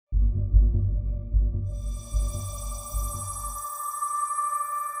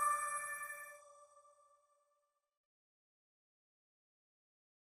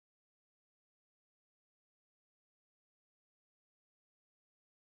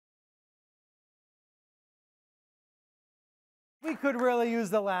we could really use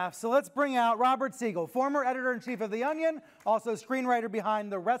the laugh. So let's bring out Robert Siegel, former editor-in-chief of The Onion, also screenwriter behind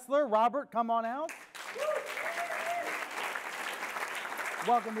The Wrestler. Robert, come on out.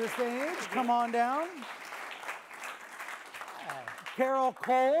 Welcome to the stage. Come on down. Carol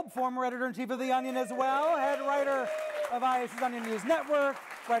Kolb, former editor-in-chief of The Onion as well, head writer of IAC's Onion News Network,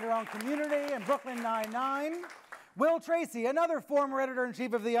 writer on Community and Brooklyn Nine-Nine. Will Tracy, another former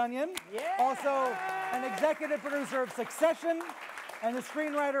editor-in-chief of The Onion, also an executive producer of Succession and the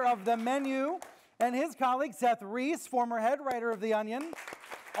screenwriter of The Menu, and his colleague Seth Reiss, former head writer of The Onion,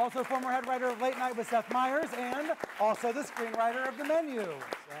 also former head writer of Late Night with Seth Meyers, and also the screenwriter of The Menu.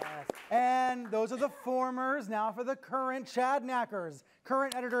 Yes. And those are the formers. Now for the current, Chad Nackers,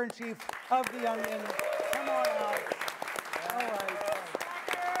 current editor-in-chief of The Onion. Come on out. All right.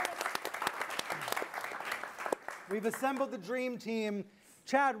 We've assembled the dream team.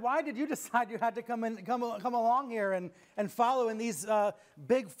 Chad, why did you decide you had to come along here and follow in these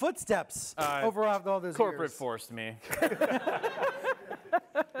big footsteps over all those years? Corporate forced me.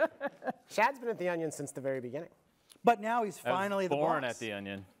 Chad's been at The Onion since the very beginning. But now he's finally the boss. Born at The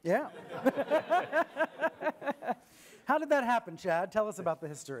Onion. Yeah. How did that happen, Chad? Tell us about the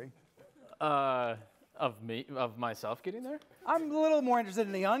history. Of myself getting there? I'm a little more interested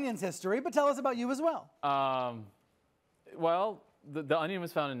in The Onion's history, but tell us about you as well. Well, the Onion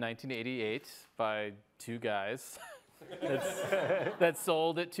was founded in 1988 by two guys that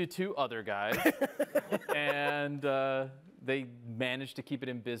sold it to two other guys. And they managed to keep it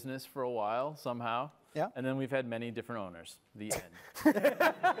in business for a while somehow. Yeah. And then we've had many different owners. The end.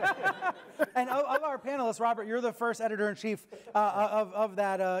 And of our panelists, Robert, you're the first editor-in-chief of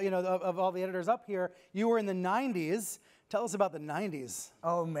that, of all the editors up here. You were in the 90s. Tell us about the 90s.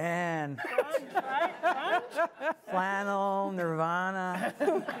 Oh, man. Flannel, Nirvana.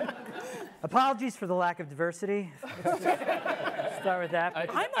 Apologies for the lack of diversity. Start with that.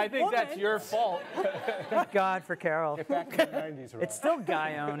 I think that's your fault. Thank God for Carol. Back in the 90s, It's still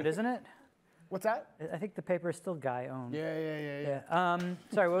guy-owned, isn't it? What's that? I think the paper is still guy-owned. Yeah.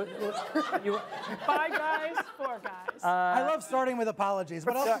 Sorry, you... 5 guys, 4 guys. I love starting with apologies.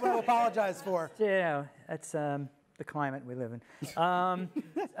 What else do you want to apologize for? Yeah, that's the climate we live in.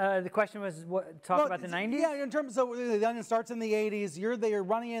 The question was, talk about the 90s? Yeah, in terms of, The Onion starts in the 80s. You're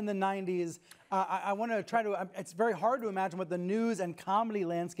running in the 90s. I want to try to, it's very hard to imagine what the news and comedy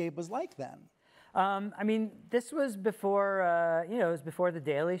landscape was like then. I mean, this was before, it was before The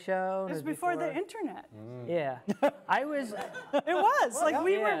Daily Show. It was before the internet. Yeah. I was... It was. Like,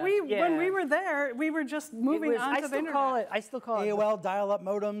 when we were there, we were just moving on to the internet. I still call it... AOL dial-up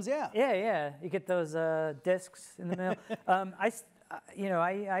modems, yeah. Yeah. You get those discs in the mail. I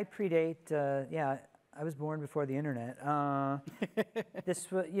predate, I was born before the internet. This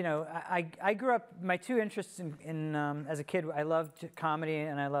was, I grew up, my two interests in as a kid, I loved comedy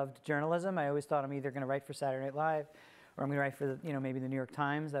and I loved journalism. I always thought I'm either going to write for Saturday Night Live or I'm going to write for, maybe the New York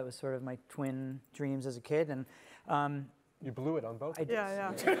Times. That was sort of my twin dreams as a kid. And you blew it on both. I did.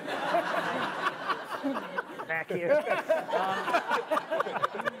 Yeah. Back here.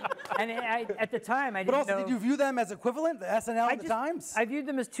 And at the time, I didn't know... But also, did you view them as equivalent, the SNL and the Times? I viewed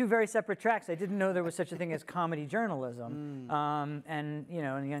them as two very separate tracks. I didn't know there was such a thing as comedy journalism. And, in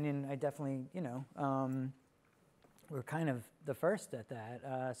The Onion, I definitely, we're kind of the first at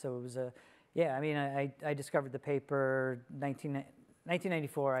that. So it was I discovered the paper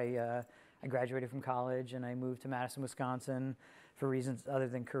 1994. I graduated from college, and I moved to Madison, Wisconsin for reasons other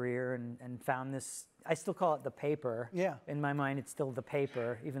than career, and found this. I still call it the paper. Yeah. In my mind, it's still the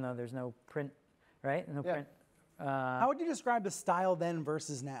paper, even though there's no print, right? No print. How would you describe the style then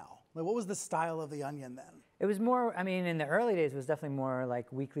versus now? Like, what was the style of The Onion then? It was more, in the early days, it was definitely more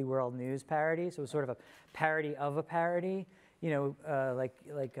like Weekly World News parody. So it was sort of a parody of a parody, like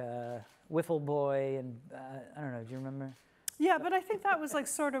Wiffle Boy, and I don't know, do you remember? Yeah, but I think that was like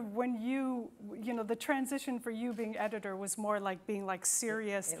sort of when the transition for you being editor was more like being like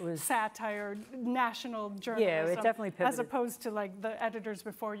serious satire, national journalism. Yeah, it definitely pivoted. As opposed to like the editors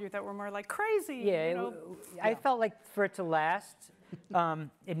before you that were more like crazy. Yeah, I felt like for it to last,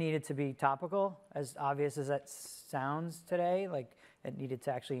 it needed to be topical, as obvious as that sounds today. Like, it needed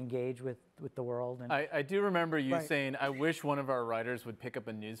to actually engage with the world. And I do remember you saying, I wish one of our writers would pick up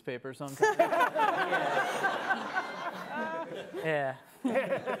a newspaper sometime. Yeah.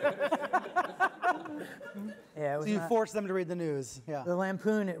 So you forced them to read the news. Yeah. The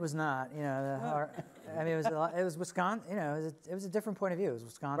Lampoon, it was not. It was Wisconsin. It was a different point of view. It was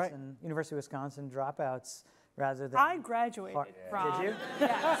Wisconsin, University of Wisconsin dropouts rather than. I graduated from. Did you?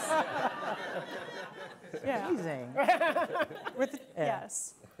 Yes. Yeah. Amazing.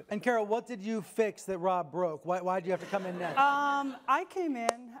 Yes. And Carol, what did you fix that Rob broke? Why did you have to come in next? I came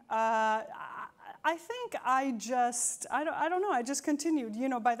in. I think I don't know. I just continued. You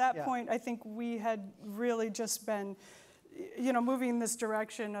know, by that point, I think we had really just been, you know, moving in this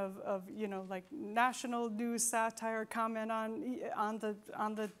direction of you know, like national news satire, comment on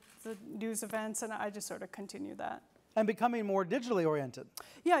the news events, and I just sort of continued that. And becoming more digitally oriented.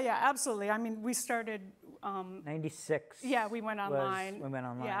 Yeah, absolutely. I mean, we started. 96. Yeah, we went online. We went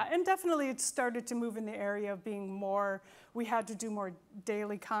online. Yeah, and definitely it started to move in the area of being more. We had to do more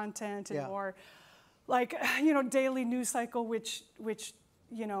daily content and more, like, you know, daily news cycle, which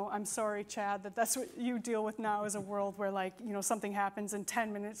you know, I'm sorry, Chad, that's what you deal with now as a world where, like, you know, something happens and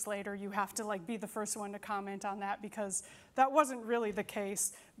 10 minutes later you have to, like, be the first one to comment on that, because that wasn't really the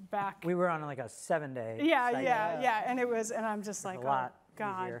case back. We were on like a 7-day. Yeah, and it was, and I'm just like, oh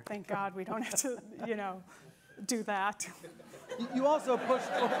God, easier. Thank God we don't have to, you know, do that. You also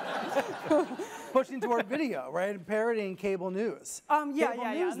pushing toward video, right? And parodying cable news. Cable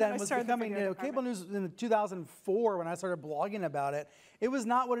news then was becoming, the cable news in 2004 when I started blogging about it. It was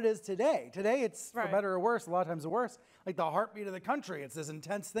not what it is today. Today it's, for better or worse, a lot of times worse, like the heartbeat of the country. It's this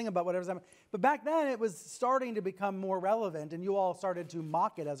intense thing about whatever's happening. But back then it was starting to become more relevant, and you all started to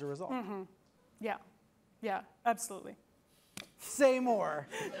mock it as a result. Mm-hmm. Yeah, absolutely. Say more.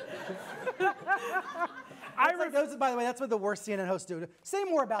 Those, by the way, that's what the worst CNN hosts do. Say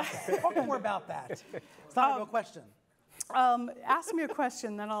more about that. Talk more about that. It's not a real question. Ask me a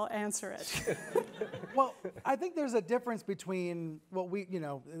question, then I'll answer it. Well, I think there's a difference between what we, you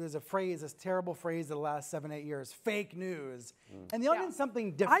know, there's a phrase, this terrible phrase of the last 7-8 years, fake news. And the Onion's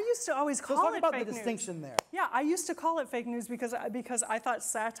something different. I used to always call it talk about fake the distinction there. Yeah, I used to call it fake news because I thought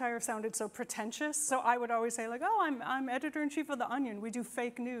satire sounded so pretentious. So I would always say, like, oh, I'm editor-in-chief of The Onion. We do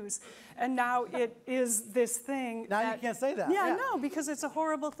fake news. And now it is this thing. Now you can't say that. Yeah, no, because it's a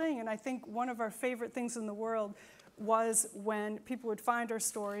horrible thing. And I think one of our favorite things in the world was when people would find our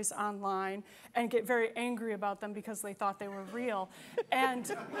stories online and get very angry about them because they thought they were real, and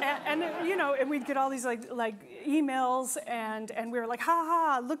you know, and we'd get all these like emails, and we were like, ha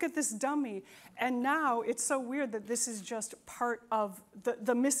ha, look at this dummy. And now it's so weird that this is just part of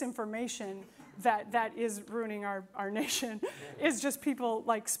the misinformation that is ruining our nation. Is just people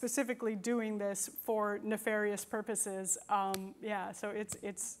like specifically doing this for nefarious purposes. So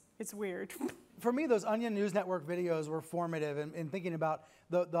it's weird. For me, those Onion News Network videos were formative in thinking about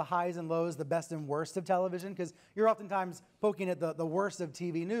the highs and lows, the best and worst of television, because you're oftentimes poking at the worst of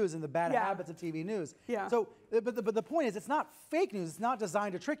TV news and the bad habits of TV news. Yeah. So, but the point is, it's not fake news. It's not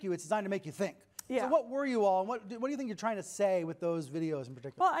designed to trick you. It's designed to make you think. Yeah. So what were you all, and what do you think you're trying to say with those videos in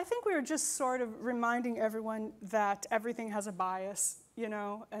particular? Well, I think we were just sort of reminding everyone that everything has a bias, you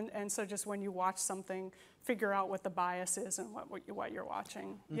know, and so just when you watch something, figure out what the bias is and what you're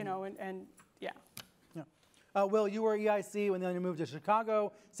watching, you know, and yeah. Will, you were EIC when The Onion moved to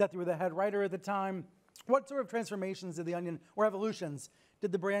Chicago. Seth, you were the head writer at the time. What sort of transformations did The Onion, or evolutions,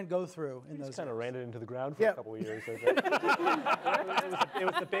 did the brand go through in those just kind of years? ran it into the ground for a couple of years. It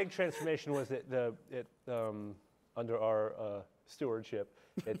was the big transformation was that under our stewardship,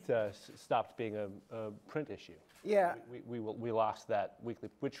 it stopped being a print issue. Yeah. We lost that weekly,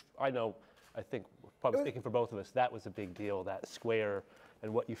 which I think, probably speaking for both of us, that was a big deal, that square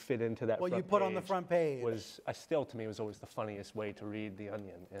and what you fit into that What front you put page on the front page. to me, was always the funniest way to read The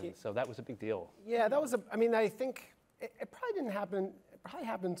Onion. And so that was a big deal. Yeah, that was I think it probably didn't happen, it probably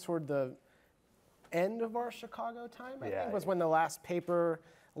happened toward the end of our Chicago time, I think, was when the last paper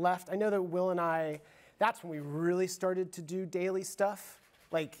left. I know that Will and I, that's when we really started to do daily stuff,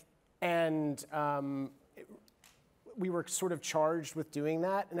 and we were sort of charged with doing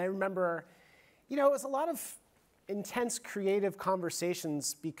that. And I remember, you know, it was a lot of intense creative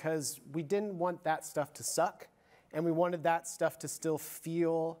conversations because we didn't want that stuff to suck, and we wanted that stuff to still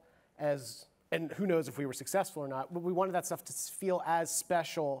feel as, and who knows if we were successful or not, but we wanted that stuff to feel as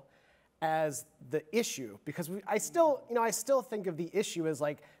special as the issue, because I still think of the issue as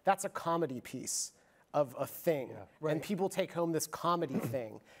like, that's a comedy piece of a thing, and people take home this comedy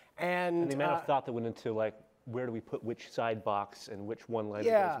thing. And the amount of thought that went into, like, where do we put which side box and which one letter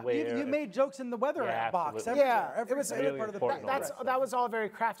goes where? You made jokes in the weather box. Absolutely. Every it was really part of the that was all very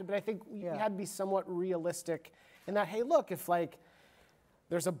crafted, but I think we had to be somewhat realistic in that, hey, look, if like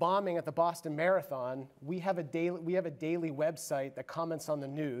there's a bombing at the Boston Marathon, we have a daily website that comments on the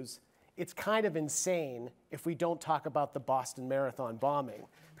news. It's kind of insane if we don't talk about the Boston Marathon bombing,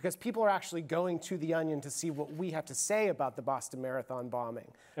 because people are actually going to The Onion to see what we have to say about the Boston Marathon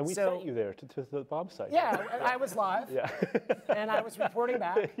bombing. And we sent you there to the bomb site. Yeah, I was live, and I was reporting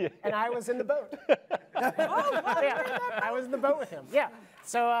back, and I was in the boat. Yeah, I was in the boat with him. Yeah.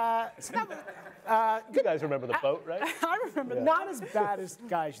 So that was, You guys remember the boat, right? I remember that. not as bad as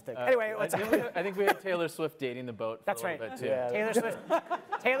guys you think. Anyway, I think we had Taylor Swift dating the boat for That's a little right. bit too. Yeah.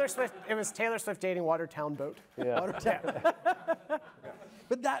 Taylor Swift. It was Taylor Swift dating Watertown boat. Yeah.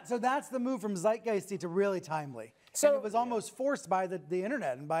 But so that's the move from zeitgeisty to really timely. So- And it was almost forced by the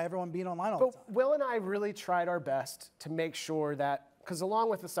internet and by everyone being online all the time. But Will and I really tried our best to make sure that, because along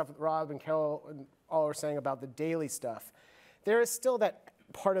with the stuff that Rob and Carol and all are saying about the daily stuff, there is still that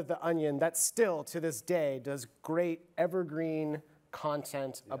part of the Onion that still, to this day, does great evergreen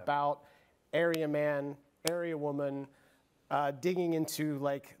content about area man, area woman, digging into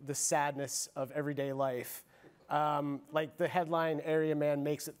like the sadness of everyday life. Like the headline, "Area Man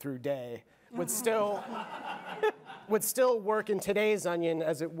Makes It Through Day," would still work in today's Onion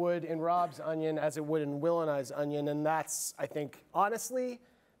as it would in Rob's Onion, as it would in Will and I's Onion, and that's, I think, honestly,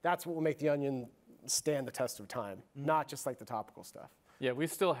 that's what will make the Onion stand the test of time, not just like the topical stuff. Yeah, we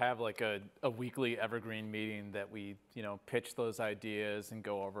still have like a weekly evergreen meeting that we, pitch those ideas and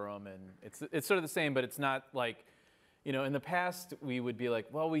go over them, and it's sort of the same, but it's not like, in the past we would be like,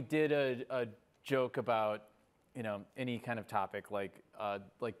 well, we did a joke about, any kind of topic like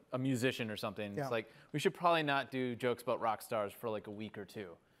a musician or something. Yeah. It's like we should probably not do jokes about rock stars for like a week or two,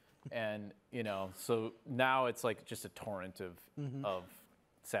 and so now it's like just a torrent of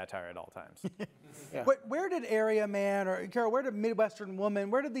satire at all times. Yeah. Where did area man, or Carol, where did Midwestern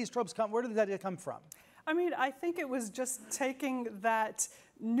woman, where did these tropes come, where did that idea come from? I mean, I think it was just taking that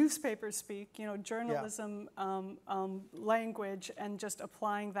newspaper speak, journalism language, and just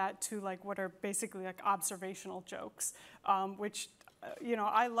applying that to like what are basically like observational jokes, which,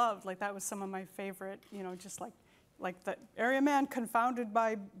 I loved. Like that was some of my favorite, just like the area man confounded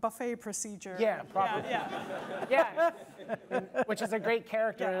by buffet procedure. Yeah, probably. Yeah. Which is a great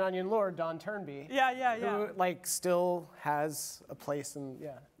character in Onion lore, Don Turnby. Yeah. Who like still has a place in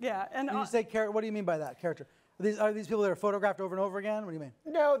Yeah, and When you say character, what do you mean by that, character? Are these people that are photographed over and over again? What do you mean?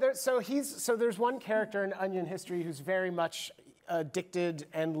 No, there's one character in Onion history who's very much addicted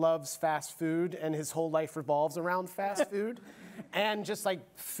and loves fast food, and his whole life revolves around fast food. And just like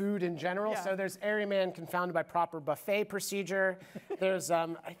food in general. Yeah. So there's area man confounded by proper buffet procedure. There's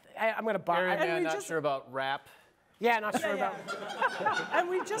I'm gonna buy. Area man, we not just- sure about rap. Yeah, not sure Yeah. about. And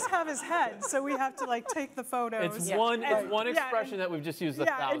we just have his head, so we have to like take the photos. It's Yeah. one And- expression that we've just used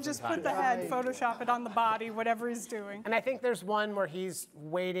 1,000 and just times. put the head, Photoshop it on the body, whatever he's doing. And I think there's one where he's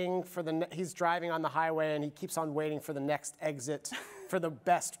waiting for he's driving on the highway and he keeps on waiting for the next exit for the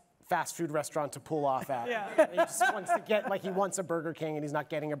best fast food restaurant to pull off at. Yeah. And he just wants to get, like he wants a Burger King and he's not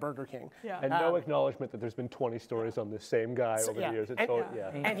getting a Burger King. Yeah. And no acknowledgement that there's been 20 stories on this same guy over the years. It's And, totally,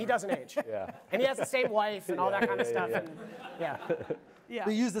 and he doesn't age. Yeah. And he has the same wife and all that kind of stuff. yeah. And, yeah. Yeah.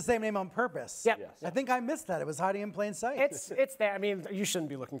 They use the same name on purpose. Yep. Yes. I think I missed that. It was hiding in plain sight. It's there. I mean, you shouldn't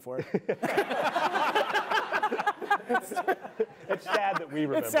be looking for it. It's sad that we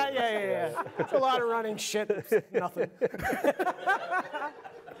remember. It's sad, yeah. It's a lot of running shit. Nothing.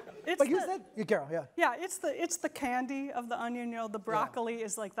 It's Like you the- said, Carol, yeah. Yeah, it's the candy of the Onion. The broccoli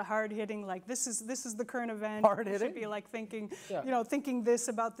is like the hard hitting. Like this is the current event. Hard You hitting? should be like thinking, thinking this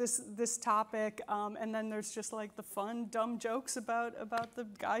about this topic. And then there's just like the fun, dumb jokes about the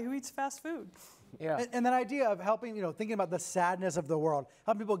guy who eats fast food. Yeah. And that idea of helping, thinking about the sadness of the world,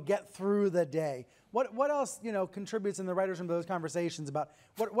 helping people get through the day. What else, contributes in the writers' room to those conversations about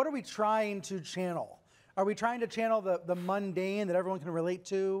what are we trying to channel? Are we trying to channel the mundane that everyone can relate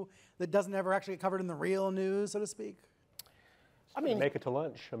to, that doesn't ever actually get covered in the real news, so to speak? I mean, Make it to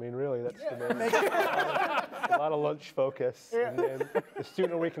lunch. I mean, really, that's the main. A lot of lunch focus. And the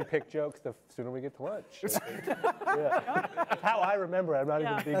sooner we can pick jokes, the sooner we get to lunch. Yeah. That's how I remember it. I'm not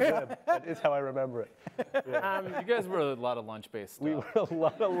even being glib. That is how I remember it. You guys were a lot of lunch-based stuff. We were a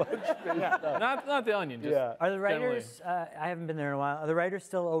lot of lunch-based stuff. Not the Onion. Just Yeah. Are the generally. writers, I haven't been there in a while, are the writers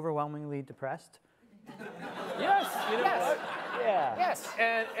still overwhelmingly depressed? Yes. What? Yeah. yes.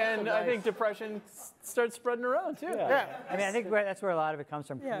 And I think depression starts spreading around too. Yeah. I mean, I think that's where a lot of it comes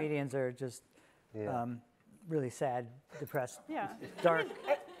from. Yeah. Comedians are just Yeah. really sad, depressed, Yeah. dark,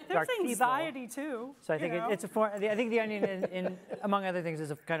 There's dark people. anxiety too. So I think it's a form. I think the Onion, in among other things,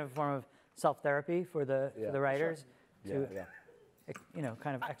 is a kind of form of self-therapy for the writers to,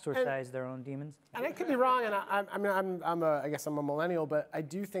 kind of exorcise their own demons. And I could be wrong, and I guess I'm a millennial, but I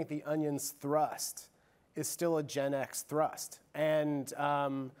do think the Onion's thrust is still a Gen X thrust, and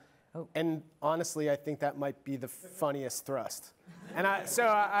honestly, I think that might be the funniest thrust. And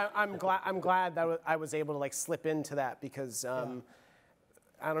I'm glad that I was able to like slip into that because I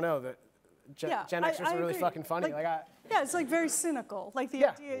don't know that Gen Xers are really agree. fucking funny. Yeah, it's like very cynical. Like the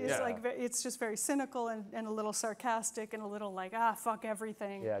Yeah. idea is like it's just very cynical and a little sarcastic and a little like fuck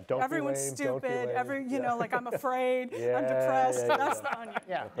everything. Yeah, don't be Everyone's lame, stupid. don't be lame. You know, like I'm afraid, I'm Yeah, depressed. yeah, That's the Onion.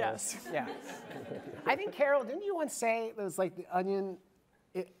 Yeah. Yes. Yeah. I think, Carol, didn't you once say it was like the Onion,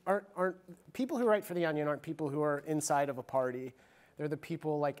 aren't people who write for the Onion aren't people who are inside of a party. They're the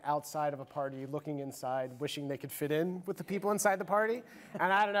people like outside of a party, looking inside, wishing they could fit in with the people inside the party.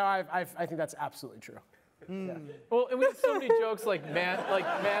 And I don't know, I think that's absolutely true. Yeah. Well, and we have so many jokes like man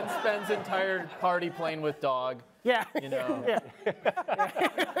spends entire party playing with dog. Yeah. You know.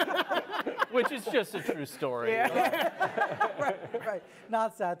 Which is just a true story. Yeah. You know? Right.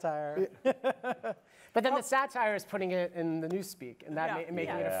 Not satire. But then the satire is putting it in the newspeak, and that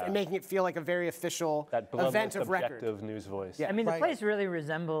making it feel like a very official event of record. Objective news voice. Yeah. I mean, the Right. place really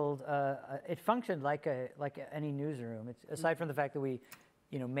resembled. It functioned like any newsroom. It's, aside from the fact that we,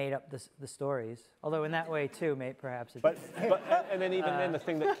 made up the stories. Although in that way too, perhaps. But and then even then the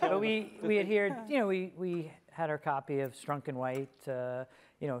thing that killed. But we adhered. We had our copy of Strunk and White.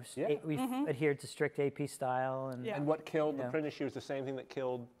 We adhered to strict AP style. And what killed the Yeah. print issue is the same thing that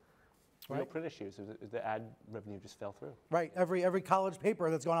killed real print issues. The ad revenue just fell through. Right. Every college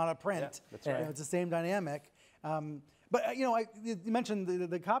paper that's going on a print. Yeah, that's right. It's the same dynamic. But you mentioned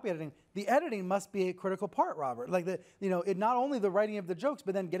the copy editing. The editing must be a critical part, Robert. Like not only the writing of the jokes,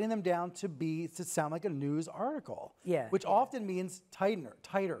 but then getting them down to sound like a news article. Yeah. Which often means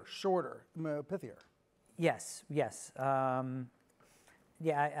tighter, shorter, pithier. Yes. I'm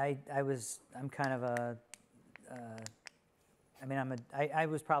kind of a. I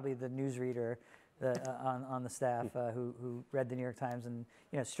was probably the newsreader on the staff who read the New York Times and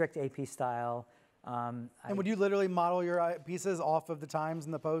strict AP style. And would you literally model your pieces off of the Times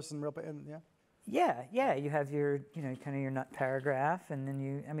and the Post and yeah? Yeah. You have your kind of your nut paragraph, and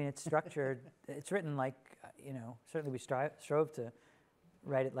then it's structured. It's written like certainly we strove to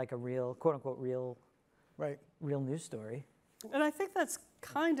write it like a real quote unquote real news story. And I think that's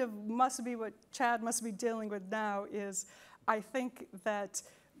kind of must be what Chad must be dealing with now is I think that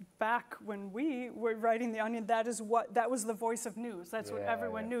back when we were writing The Onion, that was the voice of news. That's what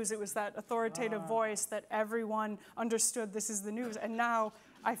everyone knew. It was that authoritative voice that everyone understood this is the news. And now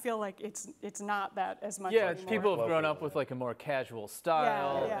I feel like it's not that as much anymore. People have grown up with like a more casual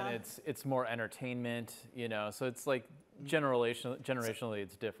style, Yeah. and it's more entertainment, So it's like generationally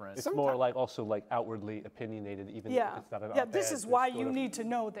it's different. It's more like also like outwardly opinionated, even if it's not an op-ed. This is why you need to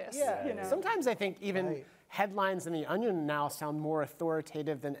know this. Sometimes I think even headlines in The Onion now sound more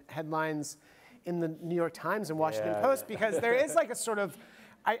authoritative than headlines in the New York Times and Washington Post because there is like a sort of,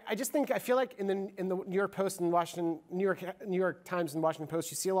 I feel like in the New York Post and New York Times and Washington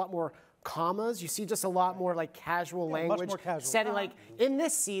Post, you see a lot more commas. You see just a lot more like casual language. Much more casual. Setting like in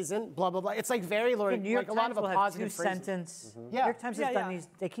this season, blah blah blah. It's like very New York like a lot of a positive two phrases. sentence. Yeah. New York Times has done these.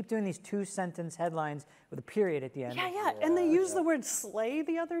 They keep doing these 2-sentence headlines with a period at the end. And they used the word slay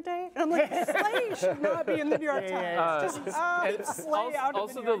the other day. And I'm like, slay should not be in the New York Times. Just slay out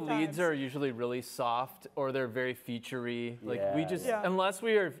of the New York Also, the leads are usually really soft or they're very feature-y. Like we just, unless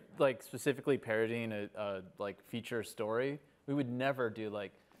we are like specifically parodying a like feature story, we would never do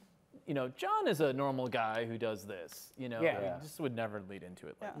like, John is a normal guy who does this. We just would never lead into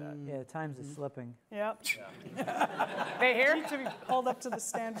it like that. Yeah, Times is slipping. Yep. They hear? Need to be held up to the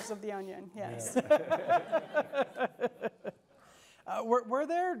standards of The Onion. Yes. Were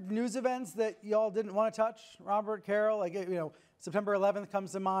there news events that y'all didn't want to touch, Robert, Carol? Like, September 11th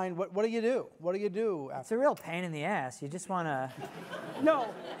comes to mind. What do you do? What do you do after? It's a real pain in the ass. You just want to. No.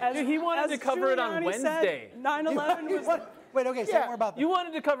 He wanted to cover it on Wednesday. 9/11 was. Wait, okay, say more about that. You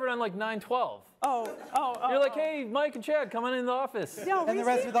wanted to cover it on like 9/12. You're like, hey, Mike and Chad, come on in the office. No, and the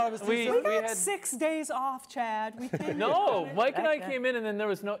rest of you thought it was too soon? We had 6 days off, Chad. We came No, Mike and I came in and then there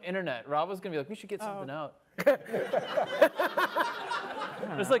was no internet. Rob was going to be like, we should get something out.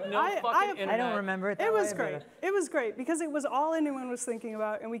 There's like no fucking internet. I don't remember it. It was great. It was great because it was all anyone was thinking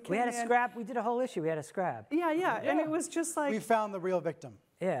about, and we came in. We had a scrap. We did a whole issue. We had a scrap. Yeah, and it was just like We found the real victim.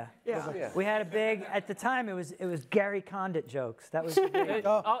 Yeah. Yeah. We had a big. At the time, it was Gary Condit jokes. That was. The big,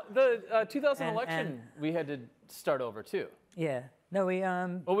 the 2000 election, we had to start over too. Yeah. No, we.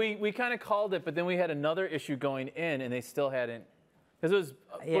 Well, we kind of called it, but then we had another issue going in, and they still hadn't, because it was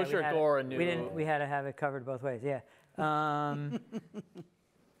Bush or Gore and new. We had to have it covered both ways. Yeah.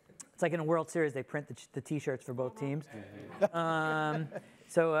 It's like in a World Series, they print the T-shirts for both teams. Do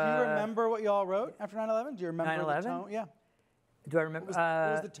you remember what y'all wrote after 9/11? Do you remember 9/11? the tone? Yeah. Do I remember? What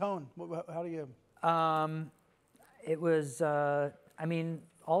was the tone? How do you? It was. I mean,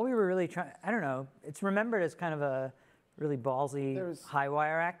 all we were really trying. I don't know. It's remembered as kind of a really ballsy high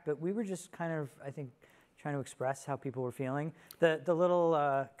wire act, but we were just kind of, I think, trying to express how people were feeling. The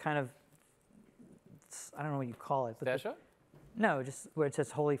little kind of, I don't know what you call it. But Dash up? no, just where it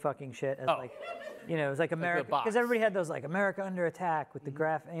says "holy fucking shit" as Oh. like, you know, it was like America, box. because everybody had those like America under attack with the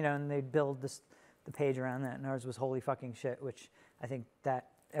graph, you know, and they'd build the page around that, and ours was "holy fucking shit," which I think that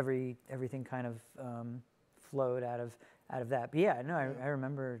everything kind of flowed out of that. But yeah, no, I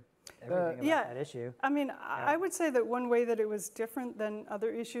remember everything about that issue. I mean, I would say that one way that it was different than other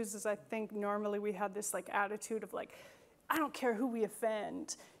issues is I think normally we had this like attitude of like, I don't care who we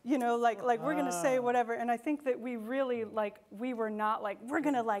offend, you know, like we're gonna say whatever. And I think that we really we were not like, we're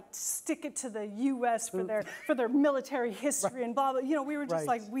gonna like stick it to the U.S. for their military history and blah, blah. You know, we were just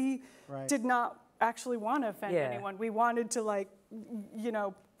like, we did not actually want to offend anyone. We wanted to like, you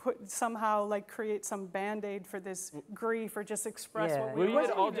know, somehow like create some Band-Aid for this grief or just express what we We were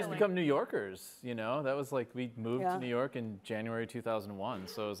had all feeling. just become New Yorkers, you know? That was like, we moved to New York in January 2001.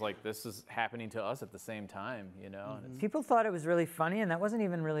 So it was like, this is happening to us at the same time, you know? And People thought it was really funny, and that wasn't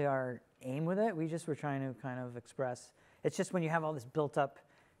even really our aim with it. We just were trying to kind of express. It's just when you have all this built-up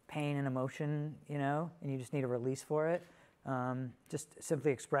pain and emotion, you know, and you just need a release for it, just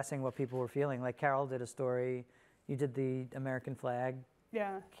simply expressing what people were feeling. Like Carol did a story. You did the American flag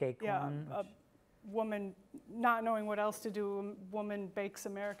cake one. A woman not knowing what else to do, a woman bakes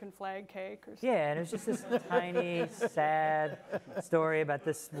American flag cake or something. Yeah, and it was just this tiny, sad story about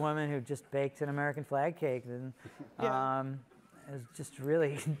this woman who just baked an American flag cake. And it was just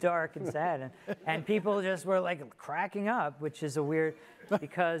really dark and sad. And people just were like cracking up, which is a weird,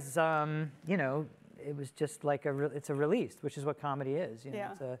 because, you know, it was just like it's a release, which is what comedy is. You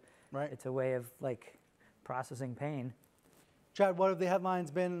know? It's a way of like processing pain. Chad, what have the headlines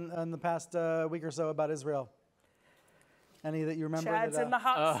been in the past week or so about Israel? Any that you remember? Chad's in the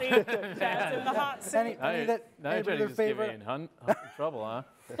hot seat. Chad's in the hot seat. Any that now you're trying to just get me in trouble, huh?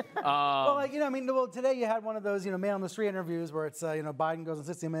 Well, like, you know, I mean, well, today you had one of those, you know, man on the street interviews where it's, you know, Biden goes in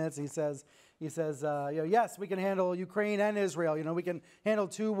 60 Minutes and he says, you know, yes, we can handle Ukraine and Israel. You know, we can handle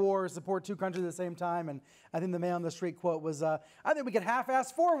two wars, support two countries at the same time. And I think the man on the street quote was, I think we could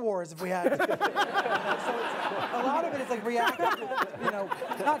half-ass 4 wars if we had to. So a lot of it is like reacting to, you know,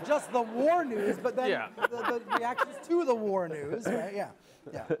 not just the war news, but then the reactions to the war news, right?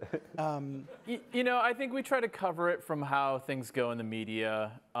 You know, I think we try to cover it from how things go in the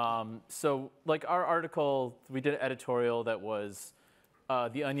media. So, like our article, we did an editorial that was,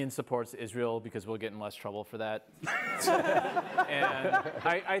 The Onion supports Israel because we'll get in less trouble for that. And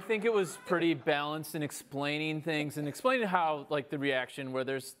I think it was pretty balanced in explaining things and explaining how, like, the reaction where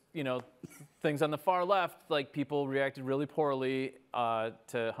there's, you know, things on the far left, like people reacted really poorly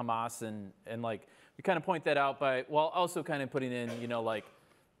to Hamas and like, we kind of point that out by, while also kind of putting in, you know, like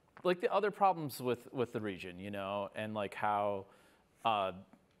the other problems with the region, you know, and like how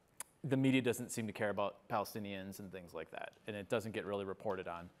the media doesn't seem to care about Palestinians and things like that, and it doesn't get really reported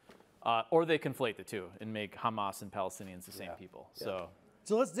on. Or they conflate the two and make Hamas and Palestinians the same people. So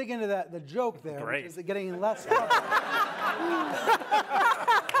let's dig into the joke there, Great. which is getting in less trouble.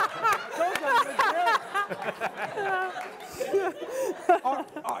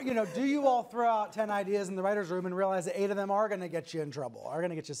 You know, do you all throw out 10 ideas in the writer's room and realize that 8 of them are going to get you in trouble, are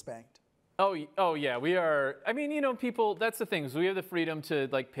going to get you spanked? Oh yeah, we are. I mean, you know, people. That's the thing. Is we have the freedom to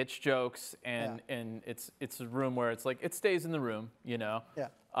like pitch jokes, and it's a room where it's like it stays in the room, you know.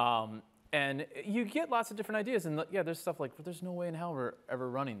 And you get lots of different ideas, and there's stuff like there's no way in hell we're ever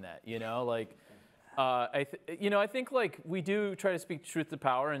running that, you know. Like, I think like we do try to speak truth to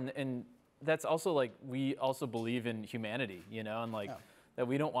power, and that's also like we also believe in humanity, you know, and like that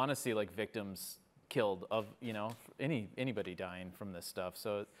we don't want to see like victims killed of, you know, anybody dying from this stuff.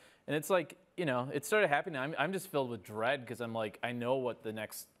 So. And it's like, you know, it started happening. I'm just filled with dread because I'm like, I know what the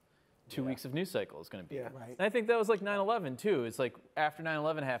next 2 weeks of news cycle is going to be. And I think that was like 9/11 too. It's like after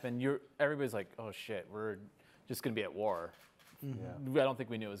 9/11 happened, everybody's like, oh shit, we're just going to be at war. I don't think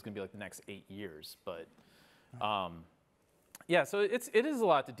we knew it was going to be like the next 8 years, but so it is a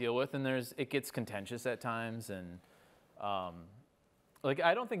lot to deal with, and it gets contentious at times, and like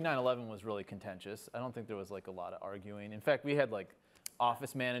I don't think 9/11 was really contentious. I don't think there was like a lot of arguing. In fact, we had like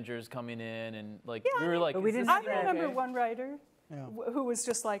office managers coming in, and like we were like, I remember one writer who was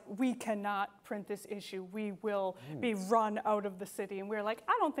just like, we cannot print this issue. We will be run out of the city. And we were like,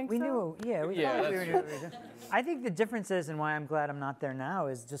 I don't think so. We knew, I think the difference is, and why I'm glad I'm not there now,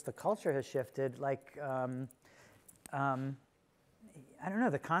 is just the culture has shifted. Like, I don't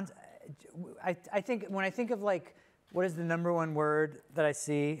know, I think when I think of like, what is the #1 word that I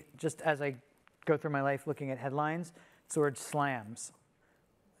see just as I go through my life looking at headlines, it's the word slams.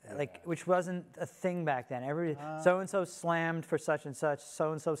 like which wasn't a thing back then. Every so and so slammed for such and such,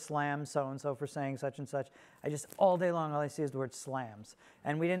 so and so slammed so and so for saying such and such. I just all day long all I see is the word slams.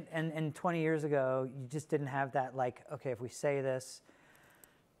 And we didn't. And 20 years ago, you just didn't have that like, okay, if we say this,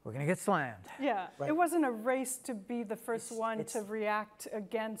 we're gonna get slammed. Yeah, it wasn't a race to be the first one to react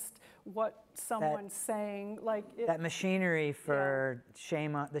against what someone's saying. Like that machinery for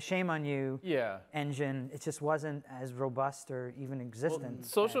shame on you engine, it just wasn't as robust or even existent. Well,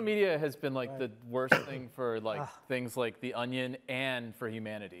 social media has been like the worst thing for like things like The Onion and for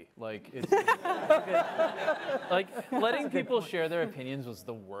humanity. Like it's like letting people share their opinions was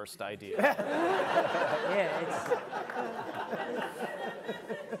the worst idea.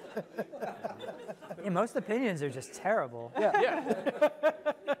 Most opinions are just terrible.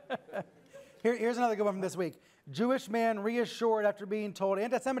 Here's another good one from this week. Jewish man reassured after being told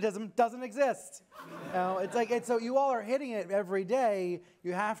anti-Semitism doesn't exist. It's like so you all are hitting it every day.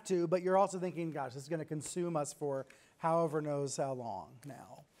 You have to, but you're also thinking, gosh, this is going to consume us for however knows how long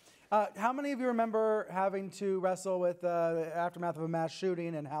now. How many of you remember having to wrestle with the aftermath of a mass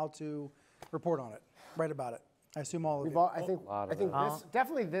shooting and how to report on it, write about it? I assume all of you. I think this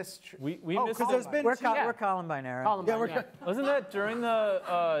definitely this. We missed because there's been we're Columbine era. Wasn't that during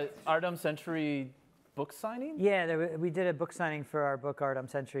the Our Dumb Century book signing? Yeah, we did a book signing for our book Our Dumb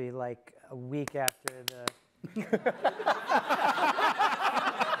Century like a week after the.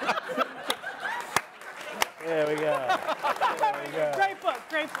 There we go. Great book.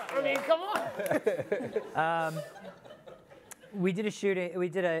 I mean, come on. We did a shooting. We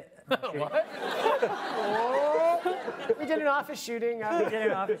did a. What? We did an office shooting. We did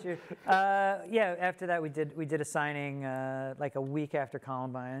an office shoot. After that we did a signing like a week after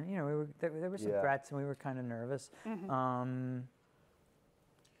Columbine. You know, there were some threats and we were kind of nervous.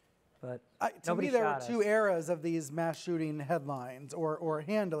 But to me, there were two eras of these mass shooting headlines or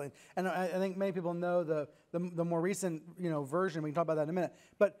handling, and I think many people know the more recent version. We can talk about that in a minute.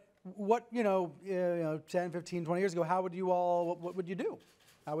 But what 10, 15, 20 years ago, how would you all? What would you do?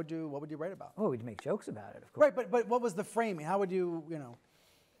 What would you write about? Oh, we'd make jokes about it, of course. Right, but what was the framing? How would you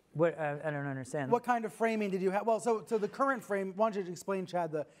What I don't understand. What kind of framing did you have? Well, so the current frame. Why don't you explain,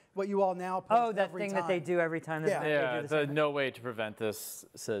 Chad, what you all now post? Oh, that thing that they do every time. Yeah, the no way to prevent this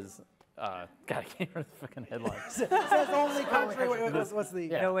says. God, I can't remember the fucking headline. Says only country. What's the?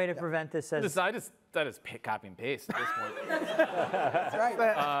 No way to prevent this says. I just copy and paste at this point. That's right.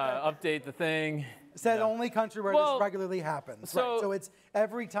 Update the thing. Said only country where this regularly happens. So it's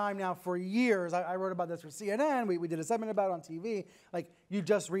every time now for years. I wrote about this for CNN. We did a segment about it on TV. Like you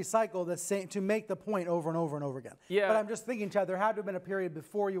just recycle the same to make the point over and over and over again. Yeah. But I'm just thinking, Chad, there had to have been a period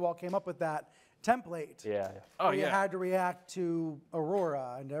before you all came up with that template. Yeah. Where you had to react to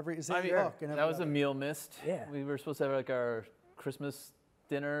Aurora and every hook. And that was a meal missed. Yeah. We were supposed to have like our Christmas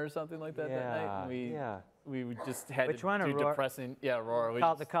dinner or something like that that night. And we just had Which to one, do Aurora? depressing. Yeah,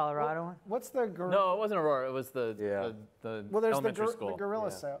 Aurora. The Colorado one? What's the gorilla? No, it wasn't Aurora. It was the Well, there's elementary the school. gorilla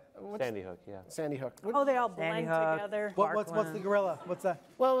sale. Sandy Hook, Sandy Hook. Oh, they all blend Hook. together. What's the gorilla? What's that?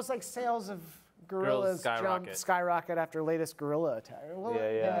 Well, it was like sales of gorillas skyrocket. skyrocket after latest gorilla attack.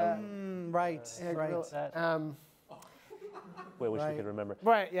 Right. We wish we could remember.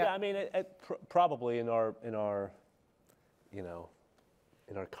 Right. Yeah. I mean, probably in our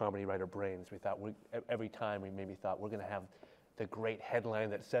comedy writer brains, we thought every time we maybe thought we're going to have the great headline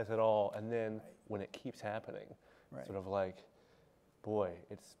that says it all, and then when it keeps happening, sort of like, boy,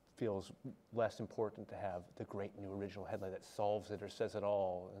 it feels less important to have the great new original headline that solves it or says it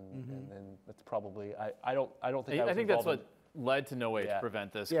all, and then that's probably I don't think I think that's what led to No Way to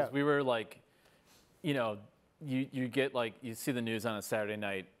Prevent This, because we were like, you get like you see the news on a Saturday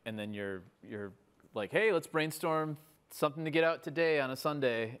night, and then you're like, hey, let's brainstorm something to get out today on a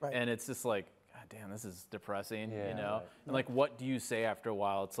Sunday, and it's just like, God damn, this is depressing, And like, what do you say after a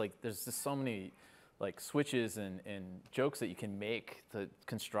while? It's like there's just so many like switches and jokes that you can make, the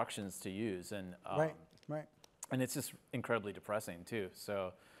constructions to use, and and it's just incredibly depressing too.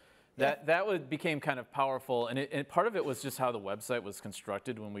 So that became kind of powerful, and part of it was just how the website was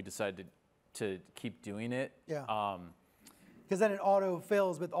constructed when we decided to keep doing it. Because then it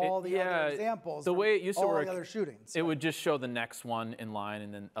auto-fills with all the other examples. The way it used to work, the other shootings. It would just show the next one in line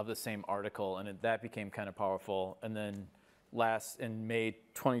and then of the same article, and that became kind of powerful. And then in May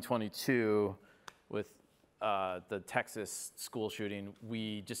 2022, with the Texas school shooting,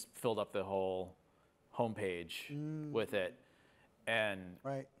 we just filled up the whole homepage with it. And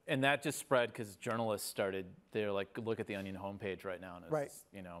that just spread because journalists they're like, look at the Onion homepage right now. And it's,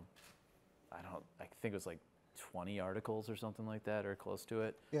 I think it was like 20 articles or something like that, or close to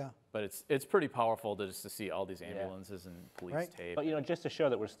it. Yeah. But it's pretty powerful to just to see all these ambulances and police tape. But just to show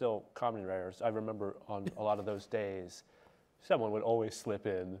that we're still comedy writers, I remember on a lot of those days, someone would always slip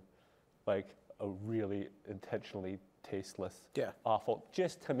in, like a really intentionally tasteless, awful,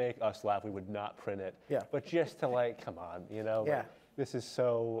 just to make us laugh. We would not print it. Yeah. But just to come on, like, this is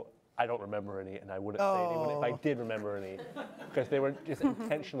so. I don't remember any, and I wouldn't say anyone if I did remember any, because they were just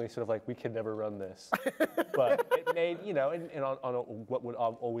intentionally sort of like, we can never run this. But it made, and on what would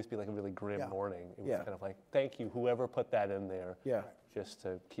always be like a really grim morning, it was kind of like, thank you, whoever put that in there, just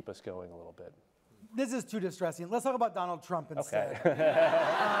to keep us going a little bit. This is too distressing. Let's talk about Donald Trump instead.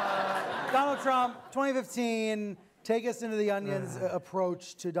 Donald Trump, 2015, take us into the Onion's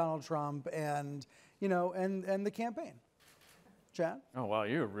approach to Donald Trump and, and the campaign. Chad? Oh, wow,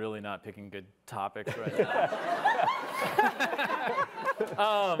 you're really not picking good topics right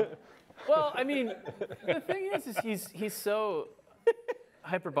now. Well, I mean, the thing is he's so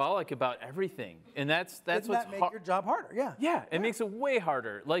hyperbolic about everything, and that's Doesn't what's that make your job harder? Yeah. Yeah, it makes it way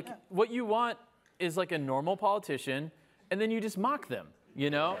harder. Like what you want is like a normal politician, and then you just mock them.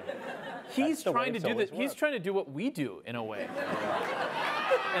 He's trying to do that. He's trying to do what we do in a way.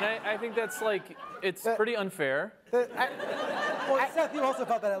 And I think that's it's pretty unfair. Well, Seth, you also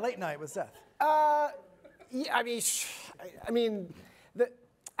felt that at late night with Seth. Yeah, I mean,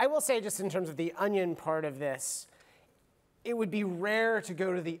 I will say just in terms of the Onion part of this, it would be rare to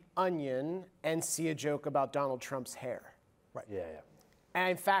go to the Onion and see a joke about Donald Trump's hair. Right. Yeah.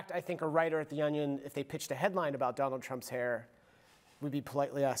 And in fact, I think a writer at the Onion, if they pitched a headline about Donald Trump's hair, would be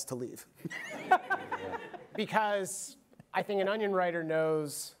politely asked to leave. Because I think an Onion writer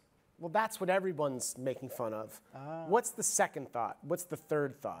knows, well, that's what everyone's making fun of. What's the second thought? What's the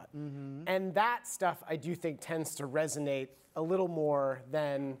third thought? And that stuff, I do think, tends to resonate a little more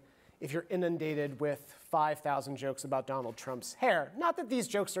than if you're inundated with 5,000 jokes about Donald Trump's hair. Not that these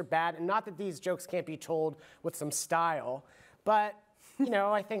jokes are bad, and not that these jokes can't be told with some style, but,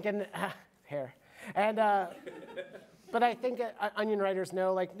 I think hair. And, but I think Onion writers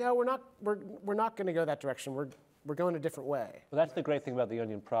know, no, we're not going to go that direction. We're going a different way. Well, that's the great thing about the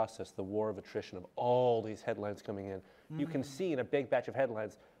Onion process, the war of attrition of all these headlines coming in. You can see in a big batch of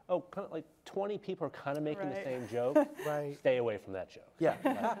headlines, kind of like 20 people are kind of making the same joke. Right. Stay away from that joke. Yeah.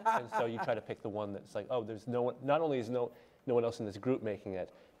 And so you try to pick the one that's like, there's no one, not only is no one else in this group making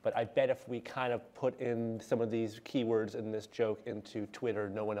it, but I bet if we kind of put in some of these keywords in this joke into Twitter,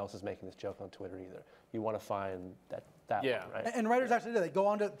 no one else is making this joke on Twitter either. You want to find that one, right? And writers actually do. They go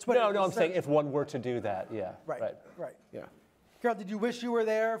on to Twitter. No, I'm saying if one were to do that, Right. Yeah. Carol, did you wish you were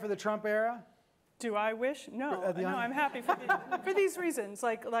there for the Trump era? Do I wish? No, no, I'm happy for these reasons.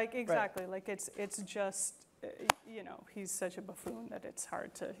 Like exactly. Like it's just, he's such a buffoon that it's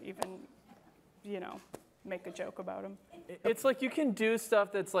hard to even, make a joke about him. It's like you can do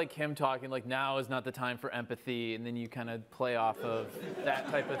stuff that's like him talking, like now is not the time for empathy, and then you kind of play off of that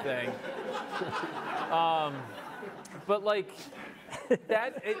type of thing. But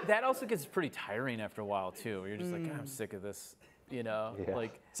that also gets pretty tiring after a while too. Where you're just like, I'm sick of this,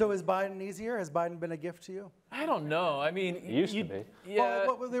 So is Biden easier? Has Biden been a gift to you? I don't know. I mean, it used to be. Yeah.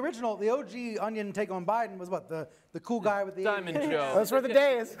 Well, the OG Onion take on Biden was what the cool guy with the Diamond Joe. Those were the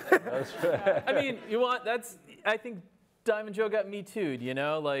days. I mean, I think Diamond Joe got me too'd, Say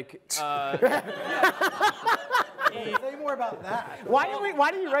more about that.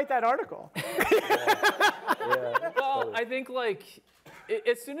 Why did you write that article? Well, I think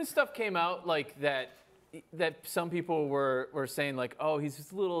as soon as stuff came out that some people were saying oh, he's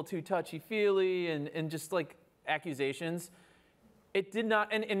just a little too touchy-feely and just accusations, it did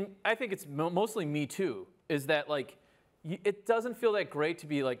not, and I think it's mostly me too, is that it doesn't feel that great to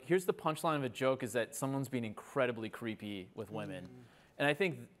be here's the punchline of a joke is that someone's being incredibly creepy with women. And I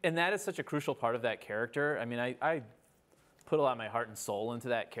think, and that is such a crucial part of that character. I mean, I put a lot of my heart and soul into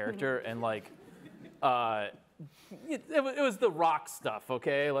that character, and it was the rock stuff,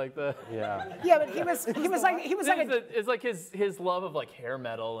 okay? Yeah, but he was it's like his love of hair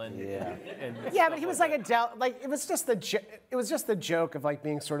metal and but he was it was just the joke of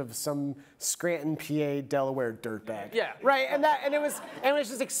being sort of some Scranton, PA, Delaware dirtbag. Yeah. Right, and it was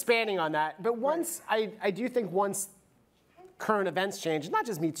just expanding on that. But once I do think once current events changed, not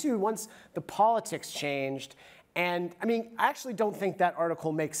just Me Too, once the politics changed. And I mean, I actually don't think that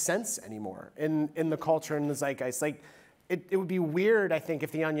article makes sense anymore in the culture and the zeitgeist. It would be weird, I think,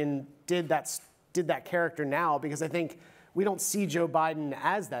 if the Onion did that character now, because I think we don't see Joe Biden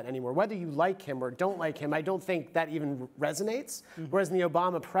as that anymore. Whether you like him or don't like him, I don't think that even resonates. Whereas in the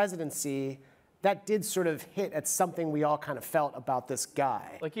Obama presidency, that did sort of hit at something we all kind of felt about this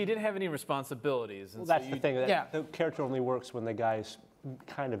guy. Like he didn't have any responsibilities. And Well, that's the thing. Yeah. The character only works when the guy's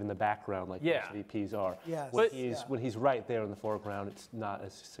kind of in the background, like Yeah. most VPs are. Yes. When he's right there in the foreground, it's not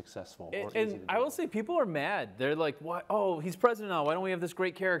as successful. Or easy And to I do. will say people are mad. They're like, "Why? Oh, he's president now. Why don't we have this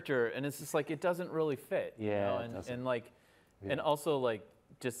great character?" And it's just like it doesn't really fit. you Yeah, know? it And, doesn't. and like, and also like.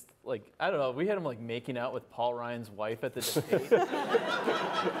 Just like, I don't know, we had him like making out with Paul Ryan's wife at the debate.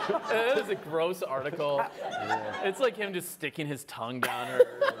 It is a gross article. Yeah. It's like him just sticking his tongue down her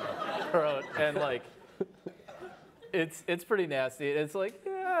throat, and like, it's pretty nasty. It's like,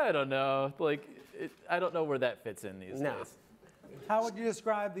 yeah, I don't know, like, I don't know where that fits in these days. How would you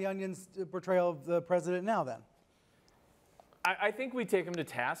describe the Onion's portrayal of the president now, then? I think we take him to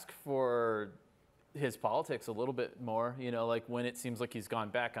task for his politics a little bit more, you know, like when it seems like he's gone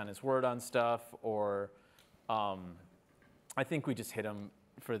back on his word on stuff, or I think we just hit him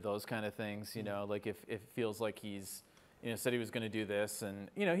for those kind of things, you know, like if it feels like he's, you know, said he was going to do this,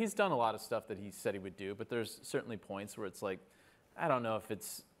 and, you know, he's done a lot of stuff that he said he would do, but there's certainly points where it's like, I don't know if it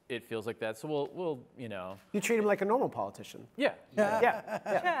feels like that, so we'll you know. You treat him like a normal politician. Yeah. Yeah.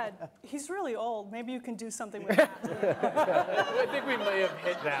 Chad, he's really old. Maybe you can do something with that. I think we may have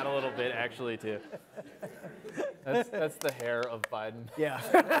hit that a little bit, actually, too. That's the hair of Biden. Yeah.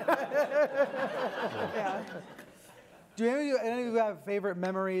 Yeah. Do any of you have favorite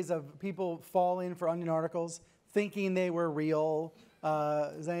memories of people falling for Onion articles, thinking they were real?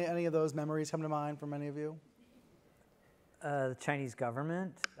 Does any of those memories come to mind from any of you? The Chinese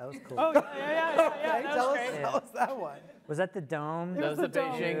government, that was cool. Oh, yeah. Okay, That tell was great. us that one. Was that the dome? That was the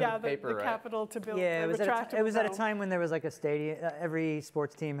dome, Beijing yeah, paper, the right? capital to build Yeah, the it was, retractable at a dome. time when there was like a stadium. Every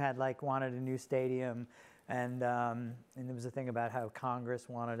sports team had wanted a new stadium, and there was a thing about how Congress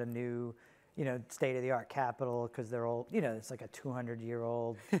wanted a new, state-of-the-art capitol because they're old. It's like a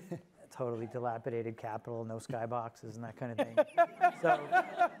 200-year-old, totally dilapidated capitol, no skyboxes and that kind of thing. So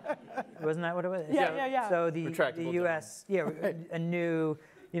wasn't that what it was? Yeah. So the Retractable U.S. A new,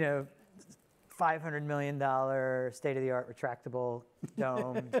 $500 million state-of-the-art retractable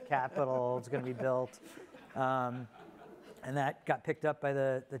domed capitol is going to be built. And that got picked up by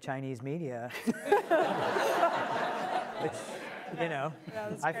the Chinese media. Which, high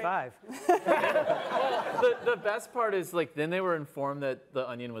great. five. Well, the best part is, then they were informed that The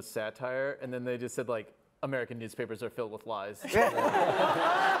Onion was satire, and then they just said, American newspapers are filled with lies. Yeah,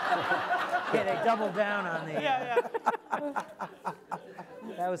 they doubled down on the... Yeah.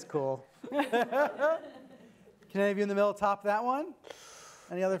 That was cool. Can any of you in the middle top that one?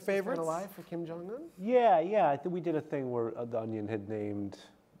 Any other favorites? Alive for Kim Jong-un? Yeah. I think we did a thing where The Onion had named,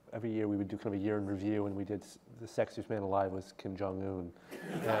 every year we would do kind of a year in review, and we did the sexiest man alive was Kim Jong-un.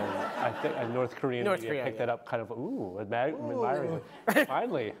 And I think North Korean media picked that up kind of, admiringly.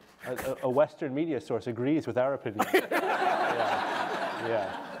 Finally, a Western media source agrees with our opinion.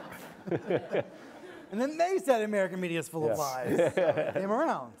 Yeah. And then they said American media is full of lies. So it came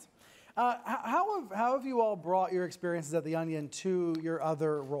around. How have you all brought your experiences at The Onion to your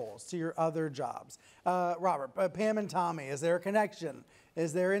other roles, to your other jobs? Robert, Pam and Tommy, is there a connection?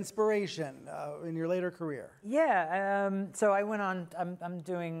 Is there inspiration in your later career? Yeah, so I went on, I'm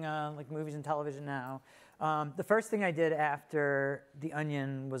doing movies and television now. The first thing I did after The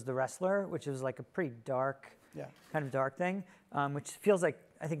Onion was The Wrestler, which was a pretty dark, kind of dark thing, which feels like,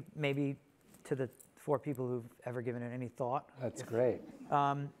 I think maybe to the 4 people who've ever given it any thought. That's great.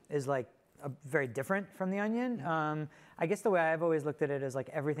 Is very different from The Onion. I guess the way I've always looked at it is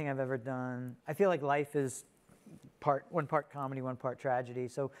everything I've ever done, I feel like life is one part comedy, one part tragedy.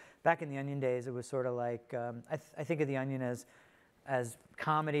 So back in The Onion days, it was sort of I think of The Onion as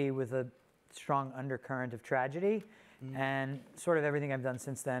comedy with a strong undercurrent of tragedy. And sort of everything I've done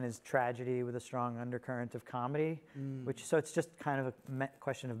since then is tragedy with a strong undercurrent of comedy, so it's just kind of a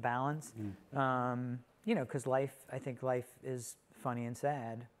question of balance. Because I think life is funny and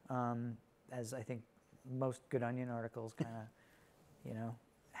sad, as I think most good Onion articles kind of,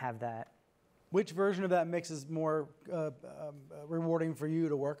 have that. Which version of that mix is more rewarding for you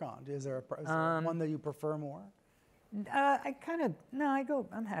to work on? Is there one that you prefer more?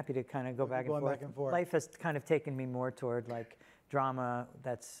 I'm happy to kind of go back and forth. Life has kind of taken me more toward drama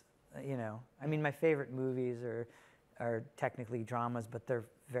that's, my favorite movies are technically dramas, but they're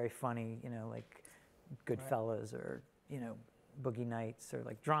very funny, like Goodfellas or, Boogie Nights or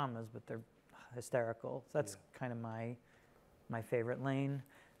dramas, but they're hysterical. So that's kind of my favorite lane.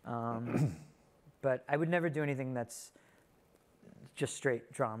 But I would never do anything that's just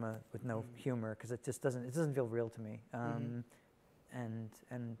straight drama with no humor, because it just doesn't feel real to me. And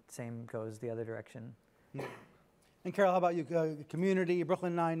same goes the other direction. And Carol, how about you? Community,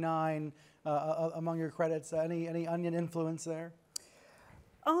 Brooklyn Nine-Nine, among your credits, any Onion influence there?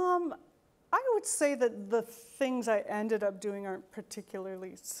 I would say that the things I ended up doing aren't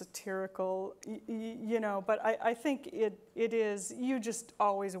particularly satirical, you know, but I think it is, you just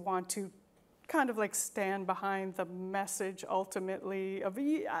always want to kind of like stand behind the message ultimately of,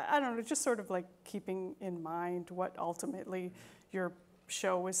 I don't know, just sort of like keeping in mind what ultimately your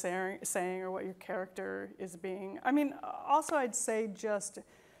show was saying or what your character is being. I mean, also I'd say just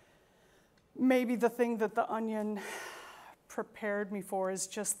maybe the thing that The Onion prepared me for is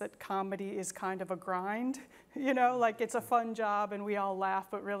just that comedy is kind of a grind, you know, like it's a fun job and we all laugh,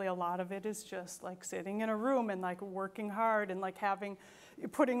 but really a lot of it is just like sitting in a room and like working hard and like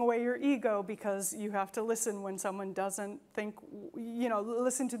putting away your ego because you have to listen when someone doesn't think, you know,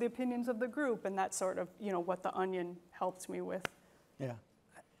 listen to the opinions of the group, and that's sort of, you know, what The Onion helped me with. Yeah.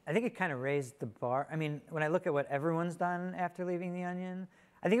 I think it kind of raised the bar. I mean, when I look at what everyone's done after leaving The Onion,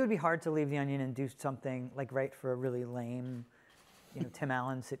 I think it would be hard to leave The Onion and do something like write for a really lame, you know, Tim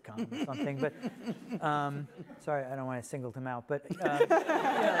Allen sitcom or something. But sorry, I don't want to single him out. But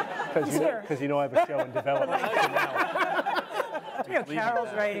because you know I have a show in development. you know,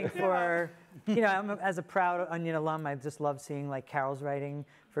 Carol's writing for, you know, as a proud Onion alum, I just love seeing like Carol's writing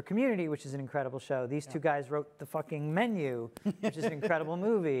for Community, which is an incredible show. These two guys wrote The fucking Menu, which is an incredible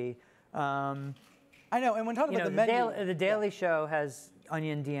movie. I know, and when talking about the Menu, the Daily Show has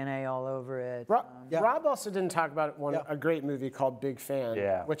Onion DNA all over it. Rob also didn't talk about a great movie called Big Fan,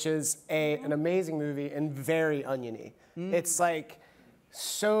 which is an amazing movie and very Onion-y. It's like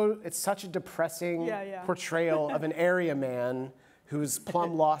it's such a depressing portrayal of an area man who's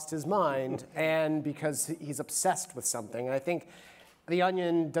plumb lost his mind, and because he's obsessed with something. And I think The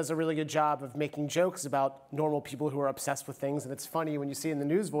Onion does a really good job of making jokes about normal people who are obsessed with things, and it's funny when you see it in the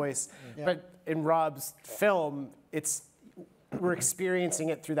news voice. But in Rob's film, we're experiencing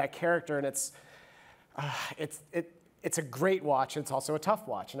it through that character, and it's a great watch. It's also a tough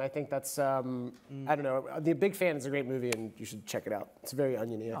watch, and I think that's I don't know. The Big Fan is a great movie, and you should check it out. It's very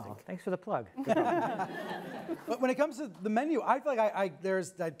Onion-y, I think. Thanks for the plug. But when it comes to the Menu, I feel like I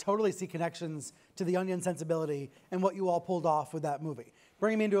totally see connections to the Onion sensibility and what you all pulled off with that movie,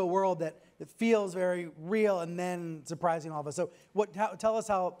 bringing me into a world that feels very real and then surprising all of us. So, tell us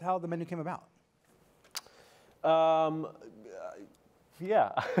how the Menu came about.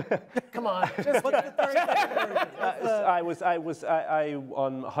 Yeah. Come on. Just what's the 30-second version? I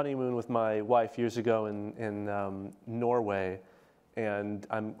on honeymoon with my wife years ago in Norway, and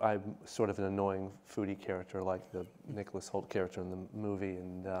I'm sort of an annoying foodie character like the Nicholas Hoult character in the movie,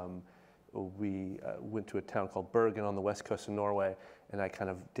 and we went to a town called Bergen on the west coast of Norway, and I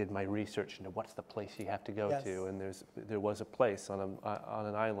kind of did my research into what's the place you have to go to, and there was a place on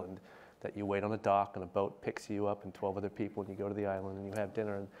an island that you wait on a dock and a boat picks you up and 12 other people, and you go to the island and you have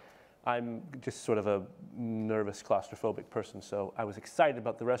dinner. And I'm just sort of a nervous, claustrophobic person, so I was excited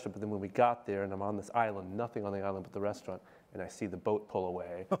about the restaurant, but then when we got there and I'm on this island, nothing on the island but the restaurant, and I see the boat pull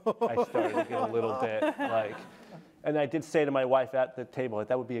away, I started to get a little bit like, and I did say to my wife at the table, like,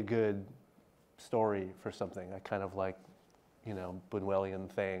 that would be a good story for something, a kind of like, you know, Buñuelian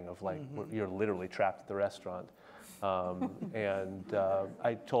thing of like, you're literally trapped at the restaurant.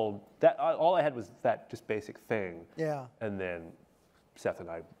 I told that all I had was that just basic thing. Yeah. And then Seth and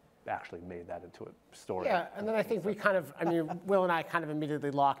I actually made that into a story. Yeah, and then I think Will and I kind of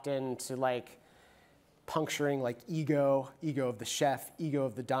immediately locked into like puncturing like ego of the chef, ego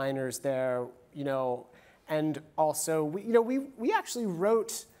of the diners there, you know, and also we actually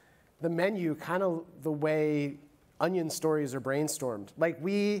wrote the Menu kind of the way Onion stories are brainstormed. Like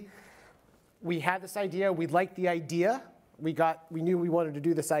we had this idea, we liked the idea, we knew we wanted to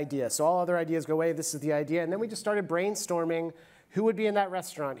do this idea. So all other ideas go away, this is the idea. And then we just started brainstorming who would be in that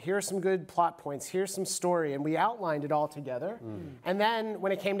restaurant. Here are some good plot points, here's some story. And we outlined it all together. And then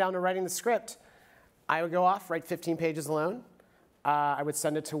when it came down to writing the script, I would go off, write 15 pages alone. I would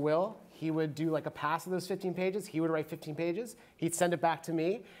send it to Will. He would do like a pass of those 15 pages. He would write 15 pages. He'd send it back to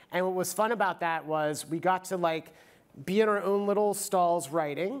me. And what was fun about that was we got to like be in our own little stalls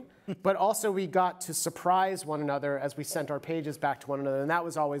writing, but also we got to surprise one another as we sent our pages back to one another, and that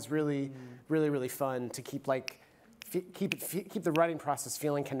was always really, really, really fun to keep keep the writing process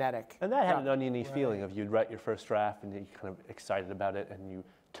feeling kinetic. And that had an Onion-y feeling of you'd write your first draft and you're kind of excited about it, and you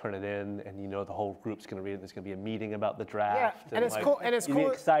turn it in, and you know the whole group's going to read it. There's going to be a meeting about the draft. Yeah, and it's cool. And it's you cool.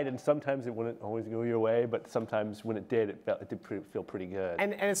 get excited, and sometimes it wouldn't always go your way, but sometimes when it did, it did feel pretty good.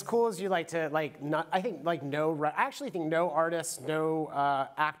 And as cool as you like to not, I think I actually think no artist, no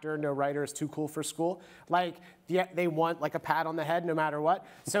actor, no writer is too cool for school. Like they want like a pat on the head no matter what.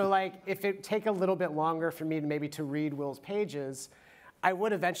 So like if it take a little bit longer for me to read Will's pages, I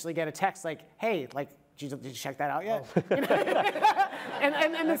would eventually get a text like, hey, like, did you check that out yet? Oh. You know?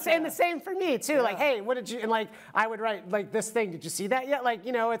 and the same for me too. Yeah. Like, hey, what did you? And like, I would write like this thing. Did you see that yet? Like,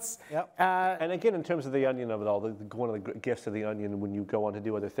 you know, it's. Yep. And again, in terms of the Onion of it all, one of the gifts of the Onion when you go on to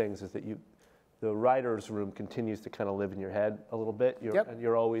do other things is that the writer's room continues to kind of live in your head a little bit. And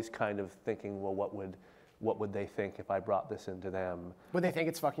you're always kind of thinking, well, what would they think if I brought this into them? Would they think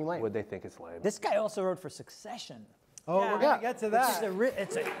it's fucking lame? Would they think it's lame? This guy also wrote for Succession. Oh, we're going to get to that.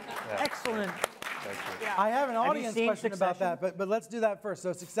 It's an excellent. Yeah. I have an audience question about Succession? that, but let's do that first.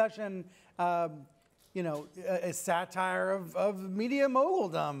 So Succession, you know, a satire of media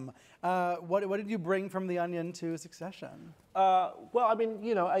moguldom. What did you bring from The Onion to Succession? Well, I mean,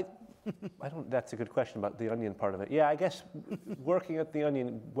 you know, I don't. That's a good question about the Onion part of it. Yeah, I guess working at the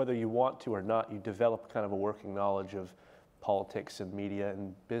Onion, whether you want to or not, you develop kind of a working knowledge of politics and media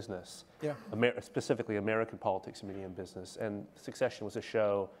and business. Yeah. Specifically American politics, media, and business. And Succession was a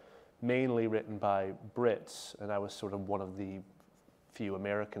show mainly written by Brits, and I was sort of one of the few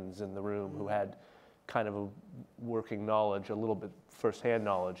Americans in the room who had kind of a working knowledge, a little bit firsthand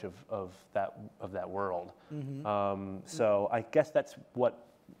knowledge of that world. So I guess that's what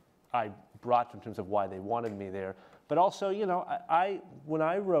I brought in terms of why they wanted me there. But also, you know, when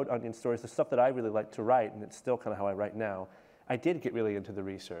I wrote Onion stories, the stuff that I really like to write, and it's still kind of how I write now, I did get really into the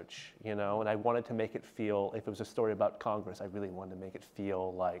research, you know, and I wanted to make it feel, if it was a story about Congress, I really wanted to make it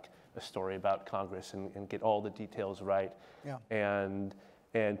feel like a story about Congress and get all the details right. Yeah. And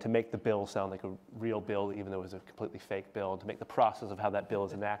to make the bill sound like a real bill, even though it was a completely fake bill, and to make the process of how that bill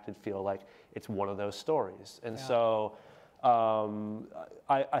is enacted feel like it's one of those stories. And so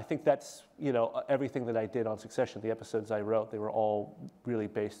I think that's, you know, everything that I did on Succession, the episodes I wrote, they were all really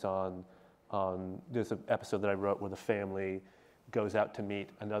based on there's an episode that I wrote where the family goes out to meet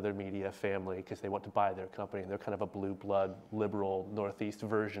another media family because they want to buy their company. They're kind of a blue blood, liberal, Northeast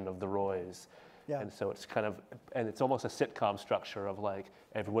version of the Roys. Yeah. And so it's kind of, and it's almost a sitcom structure of like,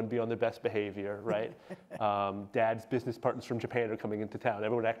 everyone be on their best behavior, right? Dad's business partners from Japan are coming into town.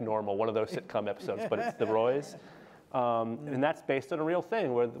 Everyone act normal, one of those sitcom episodes, but it's the Roys. And that's based on a real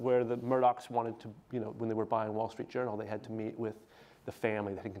thing where the Murdochs wanted to, you know, when they were buying Wall Street Journal, they had to meet with the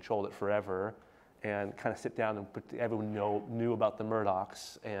family that had controlled it forever and kind of sit down and everyone knew about the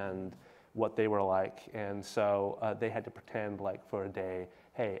Murdochs and what they were like. And so they had to pretend like for a day,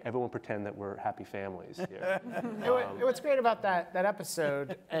 hey, everyone pretend that we're happy families here. What's great about that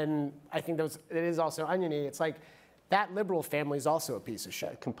episode, and I think it is also Oniony, it's like, that liberal family is also a piece of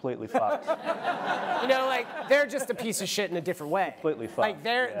shit. Completely fucked. You know, like, they're just a piece of shit in a different way. Completely fucked. Like,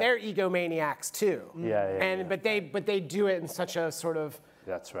 they're egomaniacs too. Yeah. But they do it in such a sort of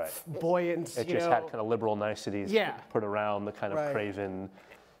that's right. buoyant, it just had kind of liberal niceties put around the kind of craven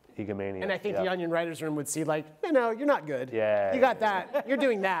egomania. And I think the Onion writers' room would see like, no, you're not good. Yeah. You got that. You're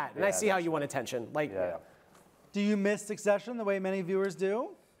doing that. And I see how you want attention. Like, Do you miss Succession the way many viewers do?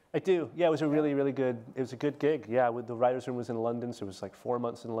 I do. Yeah, it was a really good, it was a good gig. Yeah, the writer's room was in London, so it was like 4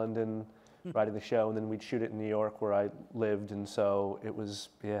 months in London writing the show, and then we'd shoot it in New York where I lived, and so it was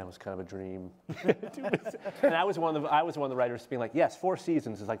kind of a dream. And I was one of the writers being like, yes, 4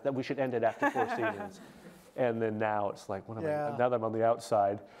 seasons is like that. We should end it after 4 seasons. And then now it's like, what am I? Now that I'm on the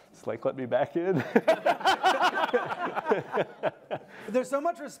outside, it's like, let me back in. There's so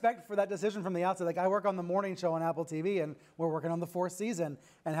much respect for that decision from the outside. Like, I work on the morning show on Apple TV, and we're working on the 4th season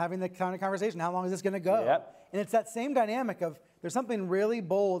and having the kind of conversation, how long is this going to go? Yep. And it's that same dynamic of there's something really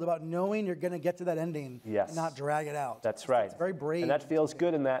bold about knowing you're going to get to that ending and not drag it out. That's right. It's very brave. And that feels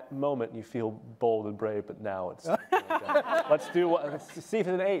good in that moment. You feel bold and brave, but now it's, let's see if it's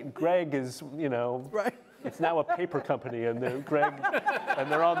an 8. Greg is, you know. Right. It's now a paper company, and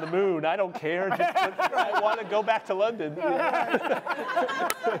they're on the moon. I don't care. Just, I want to go back to London. And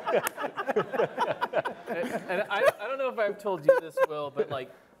I don't know if I've told you this, Will, but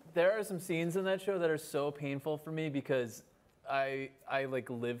like there are some scenes in that show that are so painful for me because I like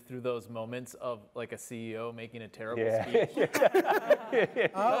live through those moments of like a CEO making a terrible speech.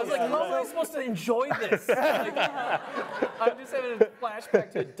 I was like, how am I supposed to enjoy this? Like, I'm just having a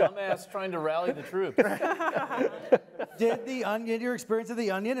flashback to a dumbass trying to rally the troops. Did your experience of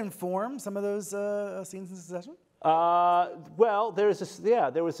The Onion inform some of those scenes in Succession? Well, there was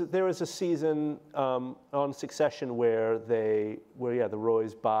a season on Succession where the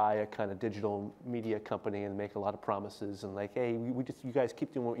Roys buy a kind of digital media company and make a lot of promises and like, hey, you guys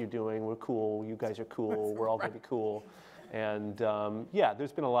keep doing what you're doing. We're cool. You guys are cool. We're all gonna be cool. And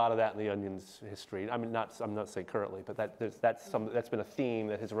there's been a lot of that in the Onion's history. I mean, I'm not saying currently, but that's been a theme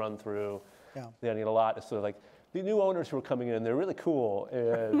that has run through the Onion a lot. It's sort of like, the new owners who are coming in, they're really cool.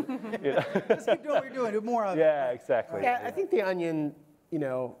 And, Just keep doing what you're doing. Do more of it. Yeah, exactly. Yeah, I think the Onion,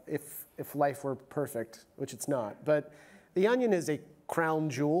 if life were perfect, which it's not, but the Onion is a crown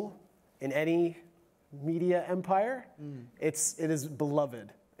jewel in any media empire. It is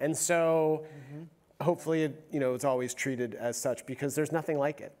beloved, and so hopefully, it's always treated as such because there's nothing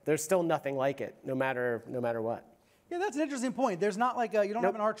like it. There's still nothing like it, no matter what. Yeah, that's an interesting point. There's not like you don't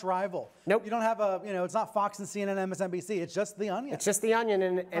have an arch rival. Nope. You don't have it's not Fox and CNN, MSNBC. It's just the Onion. It's just the Onion,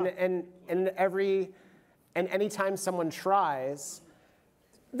 and anytime someone tries,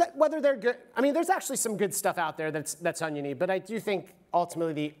 whether they're good, I mean, there's actually some good stuff out there that's Onion-y, but I do think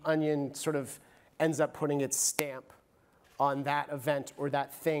ultimately the Onion sort of ends up putting its stamp on that event or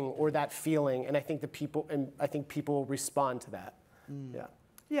that thing or that feeling, and I think people respond to that. Yeah.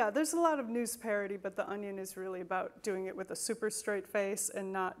 Yeah, there's a lot of news parody, but The Onion is really about doing it with a super straight face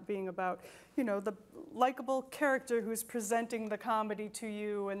and not being about, the likable character who's presenting the comedy to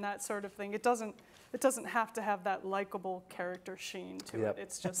you and that sort of thing. It doesn't have to have that likable character sheen to it.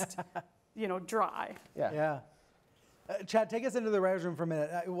 It's just, dry. Yeah. Chad, take us into the writer's room for a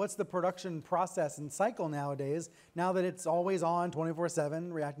minute. What's the production process and cycle nowadays, now that it's always on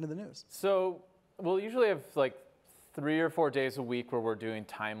 24/7 reacting to the news? So we'll usually have like 3 or 4 days a week where we're doing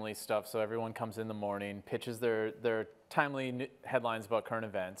timely stuff. So everyone comes in the morning, pitches their timely headlines about current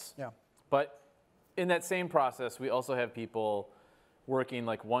events. Yeah. But in that same process, we also have people working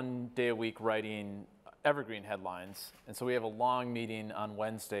like 1 day a week writing evergreen headlines. And so we have a long meeting on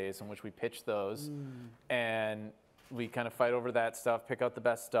Wednesdays in which we pitch those. And we kind of fight over that stuff, pick out the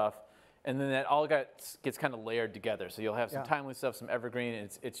best stuff. And then that all gets kind of layered together. So you'll have some timely stuff, some evergreen.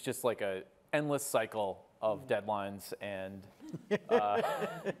 And it's just like a endless cycle of deadlines, and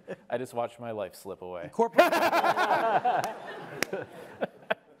I just watched my life slip away.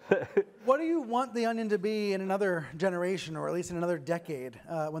 What do you want the Onion to be in another generation, or at least in another decade,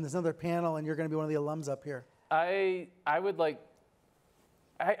 when there's another panel and you're going to be one of the alums up here? I would like.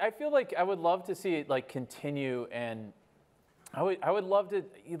 I feel like I would love to see it like continue, and I would love to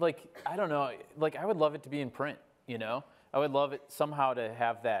I don't know, I would love it to be in print. I would love it somehow to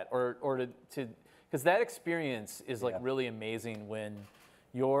have that, or to. Because that experience is really amazing when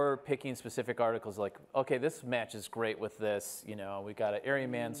you're picking specific articles like, okay, this matches great with this. We got an Aryan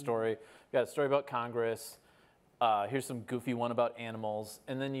Man story, we got a story about Congress. Here's some goofy one about animals,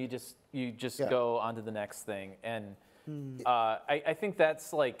 and then you just go on to the next thing. And I think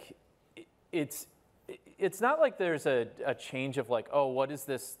that's like, it's not like there's a change of like, oh, what is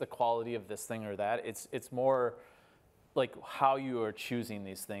this, the quality of this thing or that. It's more like how you are choosing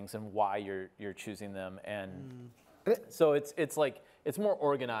these things and why you're choosing them, and so it's like it's more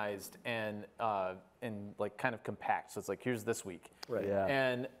organized and like kind of compact. So it's like, here's this week, right? Yeah.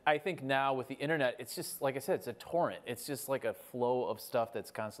 And I think now with the internet, it's just like I said, it's a torrent. It's just like a flow of stuff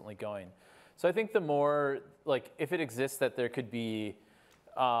that's constantly going. So I think the more like if it exists, that there could be,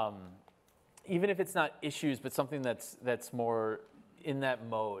 even if it's not issues, but something that's more in that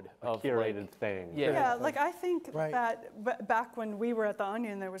mode of curated thing. Yeah, like I think that back when we were at the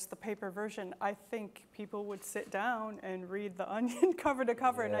Onion, there was the paper version. I think people would sit down and read the Onion cover to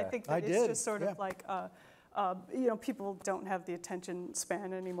cover, and I think that it's just sort of like, people don't have the attention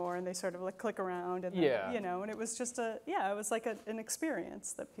span anymore, and they sort of like click around, and then, and it was just it was like an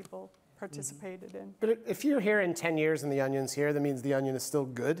experience that people participated in. But if you're here in 10 years and the Onion's here, that means the Onion is still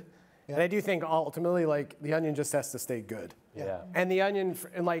good. Yeah. And I do think ultimately, the Onion just has to stay good. Yeah. And the Onion,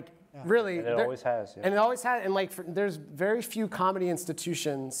 really, and it always has. Yeah. And it always has. And there's very few comedy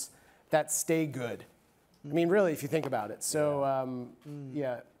institutions that stay good. I mean, really, if you think about it. So,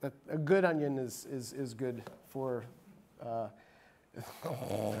 a good Onion is good for.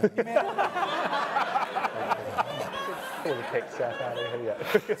 Take Seth out of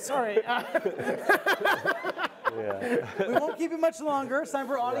here. Sorry. We won't keep it much longer. It's time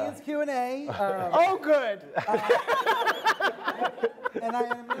for audience Q&A. Oh, good. And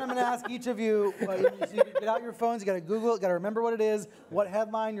I'm going to ask each of you, you get out your phones, you got to Google it, got to remember what it is, what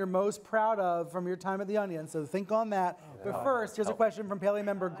headline you're most proud of from your time at the Onion. So think on that. But first, here's a question from Paley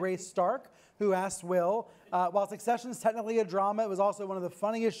member Grace Stark, who asked Will, while Succession's technically a drama, it was also one of the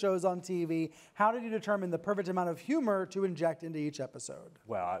funniest shows on TV. How did you determine the perfect amount of humor to inject into each episode?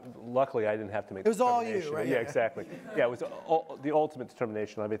 Well, luckily I didn't have to make. It was all you, right? Yeah, exactly. Yeah, it was the ultimate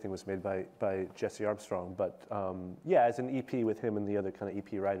determination. Everything was made by Jesse Armstrong. But yeah, as an EP with him and the other kind of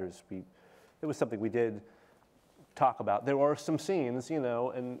EP writers, it was something we did talk about. There were some scenes, you know,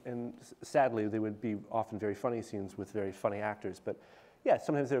 and sadly they would be often very funny scenes with very funny actors. But yeah,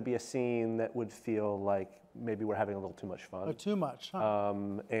 sometimes there would be a scene that would feel like maybe we're having a little too much fun. Oh, too much, huh?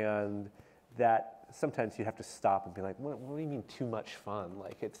 And that sometimes you have to stop and be like, what do you mean too much fun?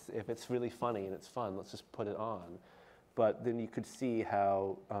 Like, if it's really funny and it's fun, let's just put it on. But then you could see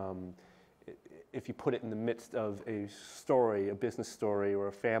how if you put it in the midst of a story, a business story or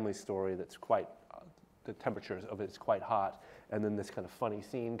a family story that's quite, the temperature of it is quite hot, and then this kind of funny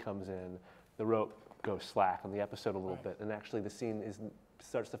scene comes in, the rope goes slack on the episode a little bit, and actually the scene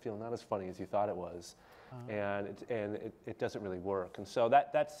starts to feel not as funny as you thought it was, and it doesn't really work. And so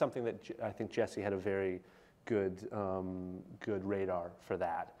that's something that I think Jesse had a very good good radar for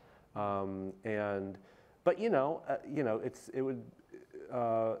that. But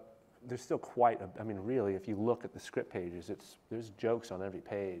there's still quite I mean, really, if you look at the script pages, there's jokes on every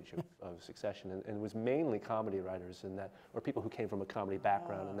page of Succession, and it was mainly comedy writers in that, or people who came from a comedy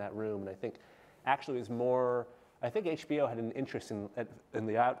background in that room. And I think actually it was more, I think HBO had an interest at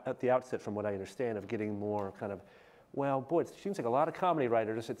the outset, from what I understand, of getting more kind of, well, boy, it seems like a lot of comedy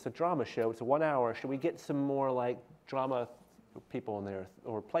writers. It's a drama show. It's a 1 hour. Should we get some more like drama people in there,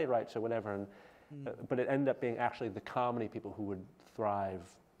 or playwrights or whatever? And but it ended up being actually the comedy people who would thrive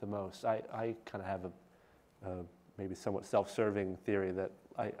the most. I kind of have a maybe somewhat self-serving theory that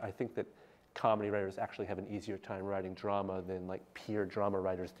I think that comedy writers actually have an easier time writing drama than like peer drama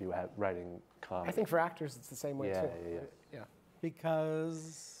writers do writing comedy. I think for actors it's the same way too. Yeah.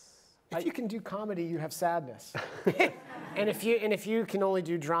 Because if you can do comedy, you have sadness. and if you can only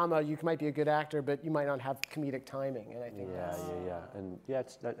do drama, you might be a good actor, but you might not have comedic timing. And I think and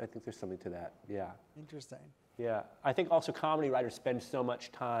I think there's something to that. Yeah. Interesting. Yeah, I think also comedy writers spend so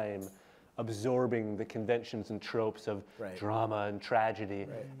much time absorbing the conventions and tropes of drama and tragedy,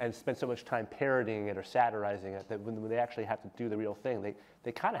 and spend so much time parodying it or satirizing it, that when they actually have to do the real thing,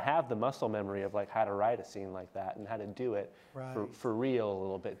 they kind of have the muscle memory of like how to write a scene like that and how to do it for real a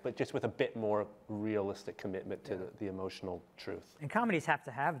little bit, but just with a bit more realistic commitment to the emotional truth. And comedies have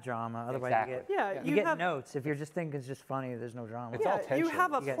to have drama, otherwise you get notes. If you're just thinking it's just funny, there's no drama. It's all tension. You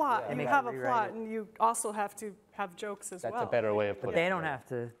have a plot, and you also have to have jokes as well. That's a better way of putting it. But they don't have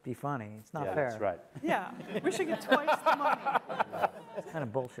to be funny. It's not fair. That's right. Yeah, we should get twice the money. It's kind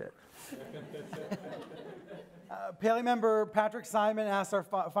of bullshit. Paley member Patrick Simon asked our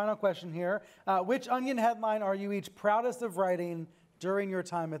final question here. Which Onion headline are you each proudest of writing during your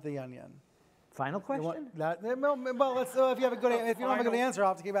time at The Onion? Final question? Well, let's. If you have a good, if you don't have a good answer, I'll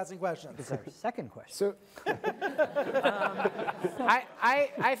have to keep asking questions. It's our second question. So,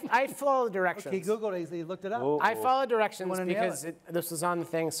 I follow the directions. He Googled it. He looked it up. I follow directions because this was on the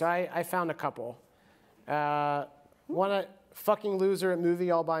thing, so I found a couple. One, a fucking loser at movie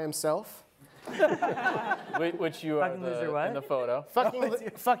all by himself. Which you are in the photo.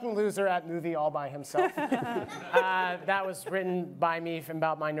 Fucking loser at movie all by himself. That was written by me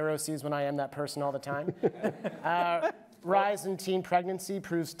about my neuroses when I am that person all the time. Rise in teen pregnancy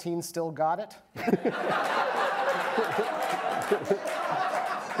proves teens still got it.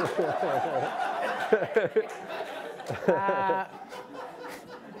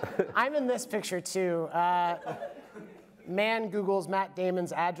 I'm in this picture too. Man Googles Matt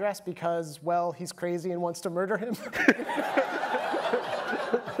Damon's address because, well, he's crazy and wants to murder him.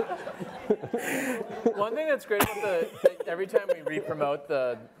 One thing that's great about every time we re-promote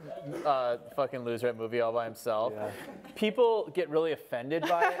the fucking loser at movie all by himself, people get really offended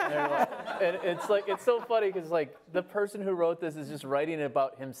by it, and they're like, and it's so funny because like the person who wrote this is just writing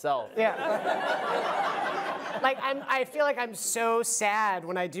about himself. Yeah. Like I feel like I'm so sad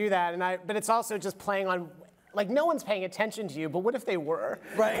when I do that, but it's also just playing on. Like, no one's paying attention to you, but what if they were?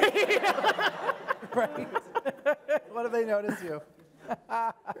 Right. Right. What if they notice you?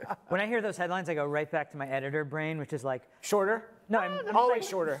 When I hear those headlines, I go right back to my editor brain, which is like... Shorter? No, I'm always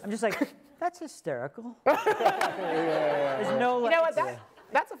shorter. I'm just like, that's hysterical. There's no... You know what,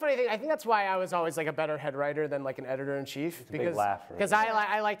 that's a funny thing. I think that's why I was always like a better head writer than like an editor-in-chief. Because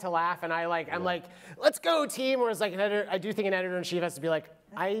I like to laugh, and I'm like, let's go team. Whereas like an editor, I do think an editor-in-chief has to be like,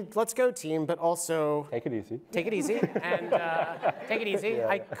 let's go team, but also take it easy. Take it easy and take it easy.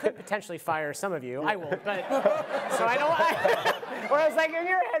 I could potentially fire some of you. I won't, but so I don't. Whereas like when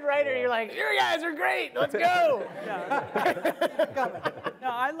you're a head writer, you're like, you guys are great, let's go. No,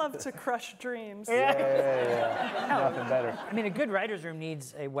 I love to crush dreams. Nothing better. I mean, a good writer's room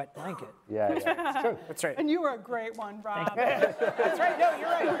needs a wet blanket. Yeah. It's true. That's right. And you were a great one, Rob. That's right. No, you're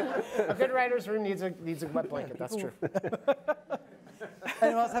right. A good writer's room needs a wet blanket. That's true.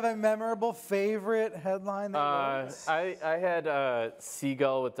 Anyone else have a memorable favorite headline? That I had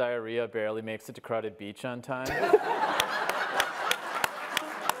Siegel with diarrhea barely makes it to crowded beach on time.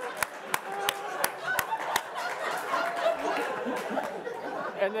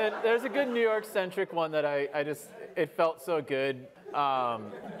 And then there's a good New York-centric one that it felt so good.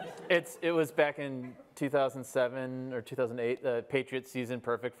 It was back in 2007 or 2008, the Patriots season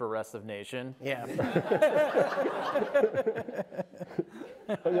perfect for rest of nation. Yeah.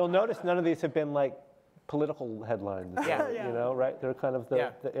 But you'll notice none of these have been like political headlines. Yeah. You know, right? They're kind of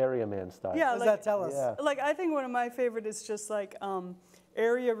the area man style. Yeah, What does that tell us? Yeah. Like, I think one of my favorite is just like,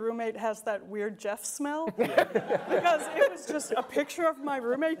 area roommate has that weird Jeff smell. Because it was just a picture of my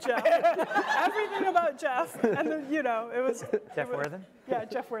roommate, Jeff. Everything about Jeff. And then, you know, it was. Jeff Worthen? Yeah,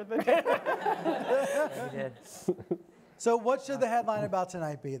 Jeff Worthen. He did. So what should the headline about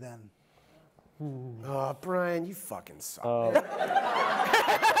tonight be then? Oh, Brian, you fucking suck.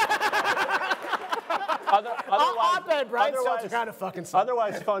 Op-ed, Brian Stelter kind of fucking sucks.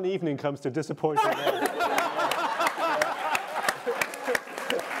 Otherwise, fun evening comes to disappointing end.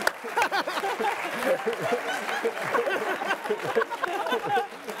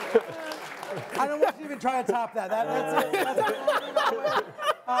 I don't want you to even try to top that. That's it.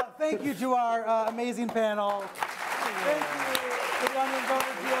 Thank you to our amazing panel. Thank you to the Onion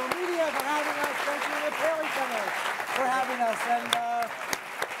Voter Geo Media for having us. Thank you to the Paley Center for having us. And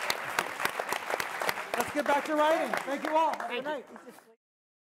let's get back to writing. Thank you all. Have a good night.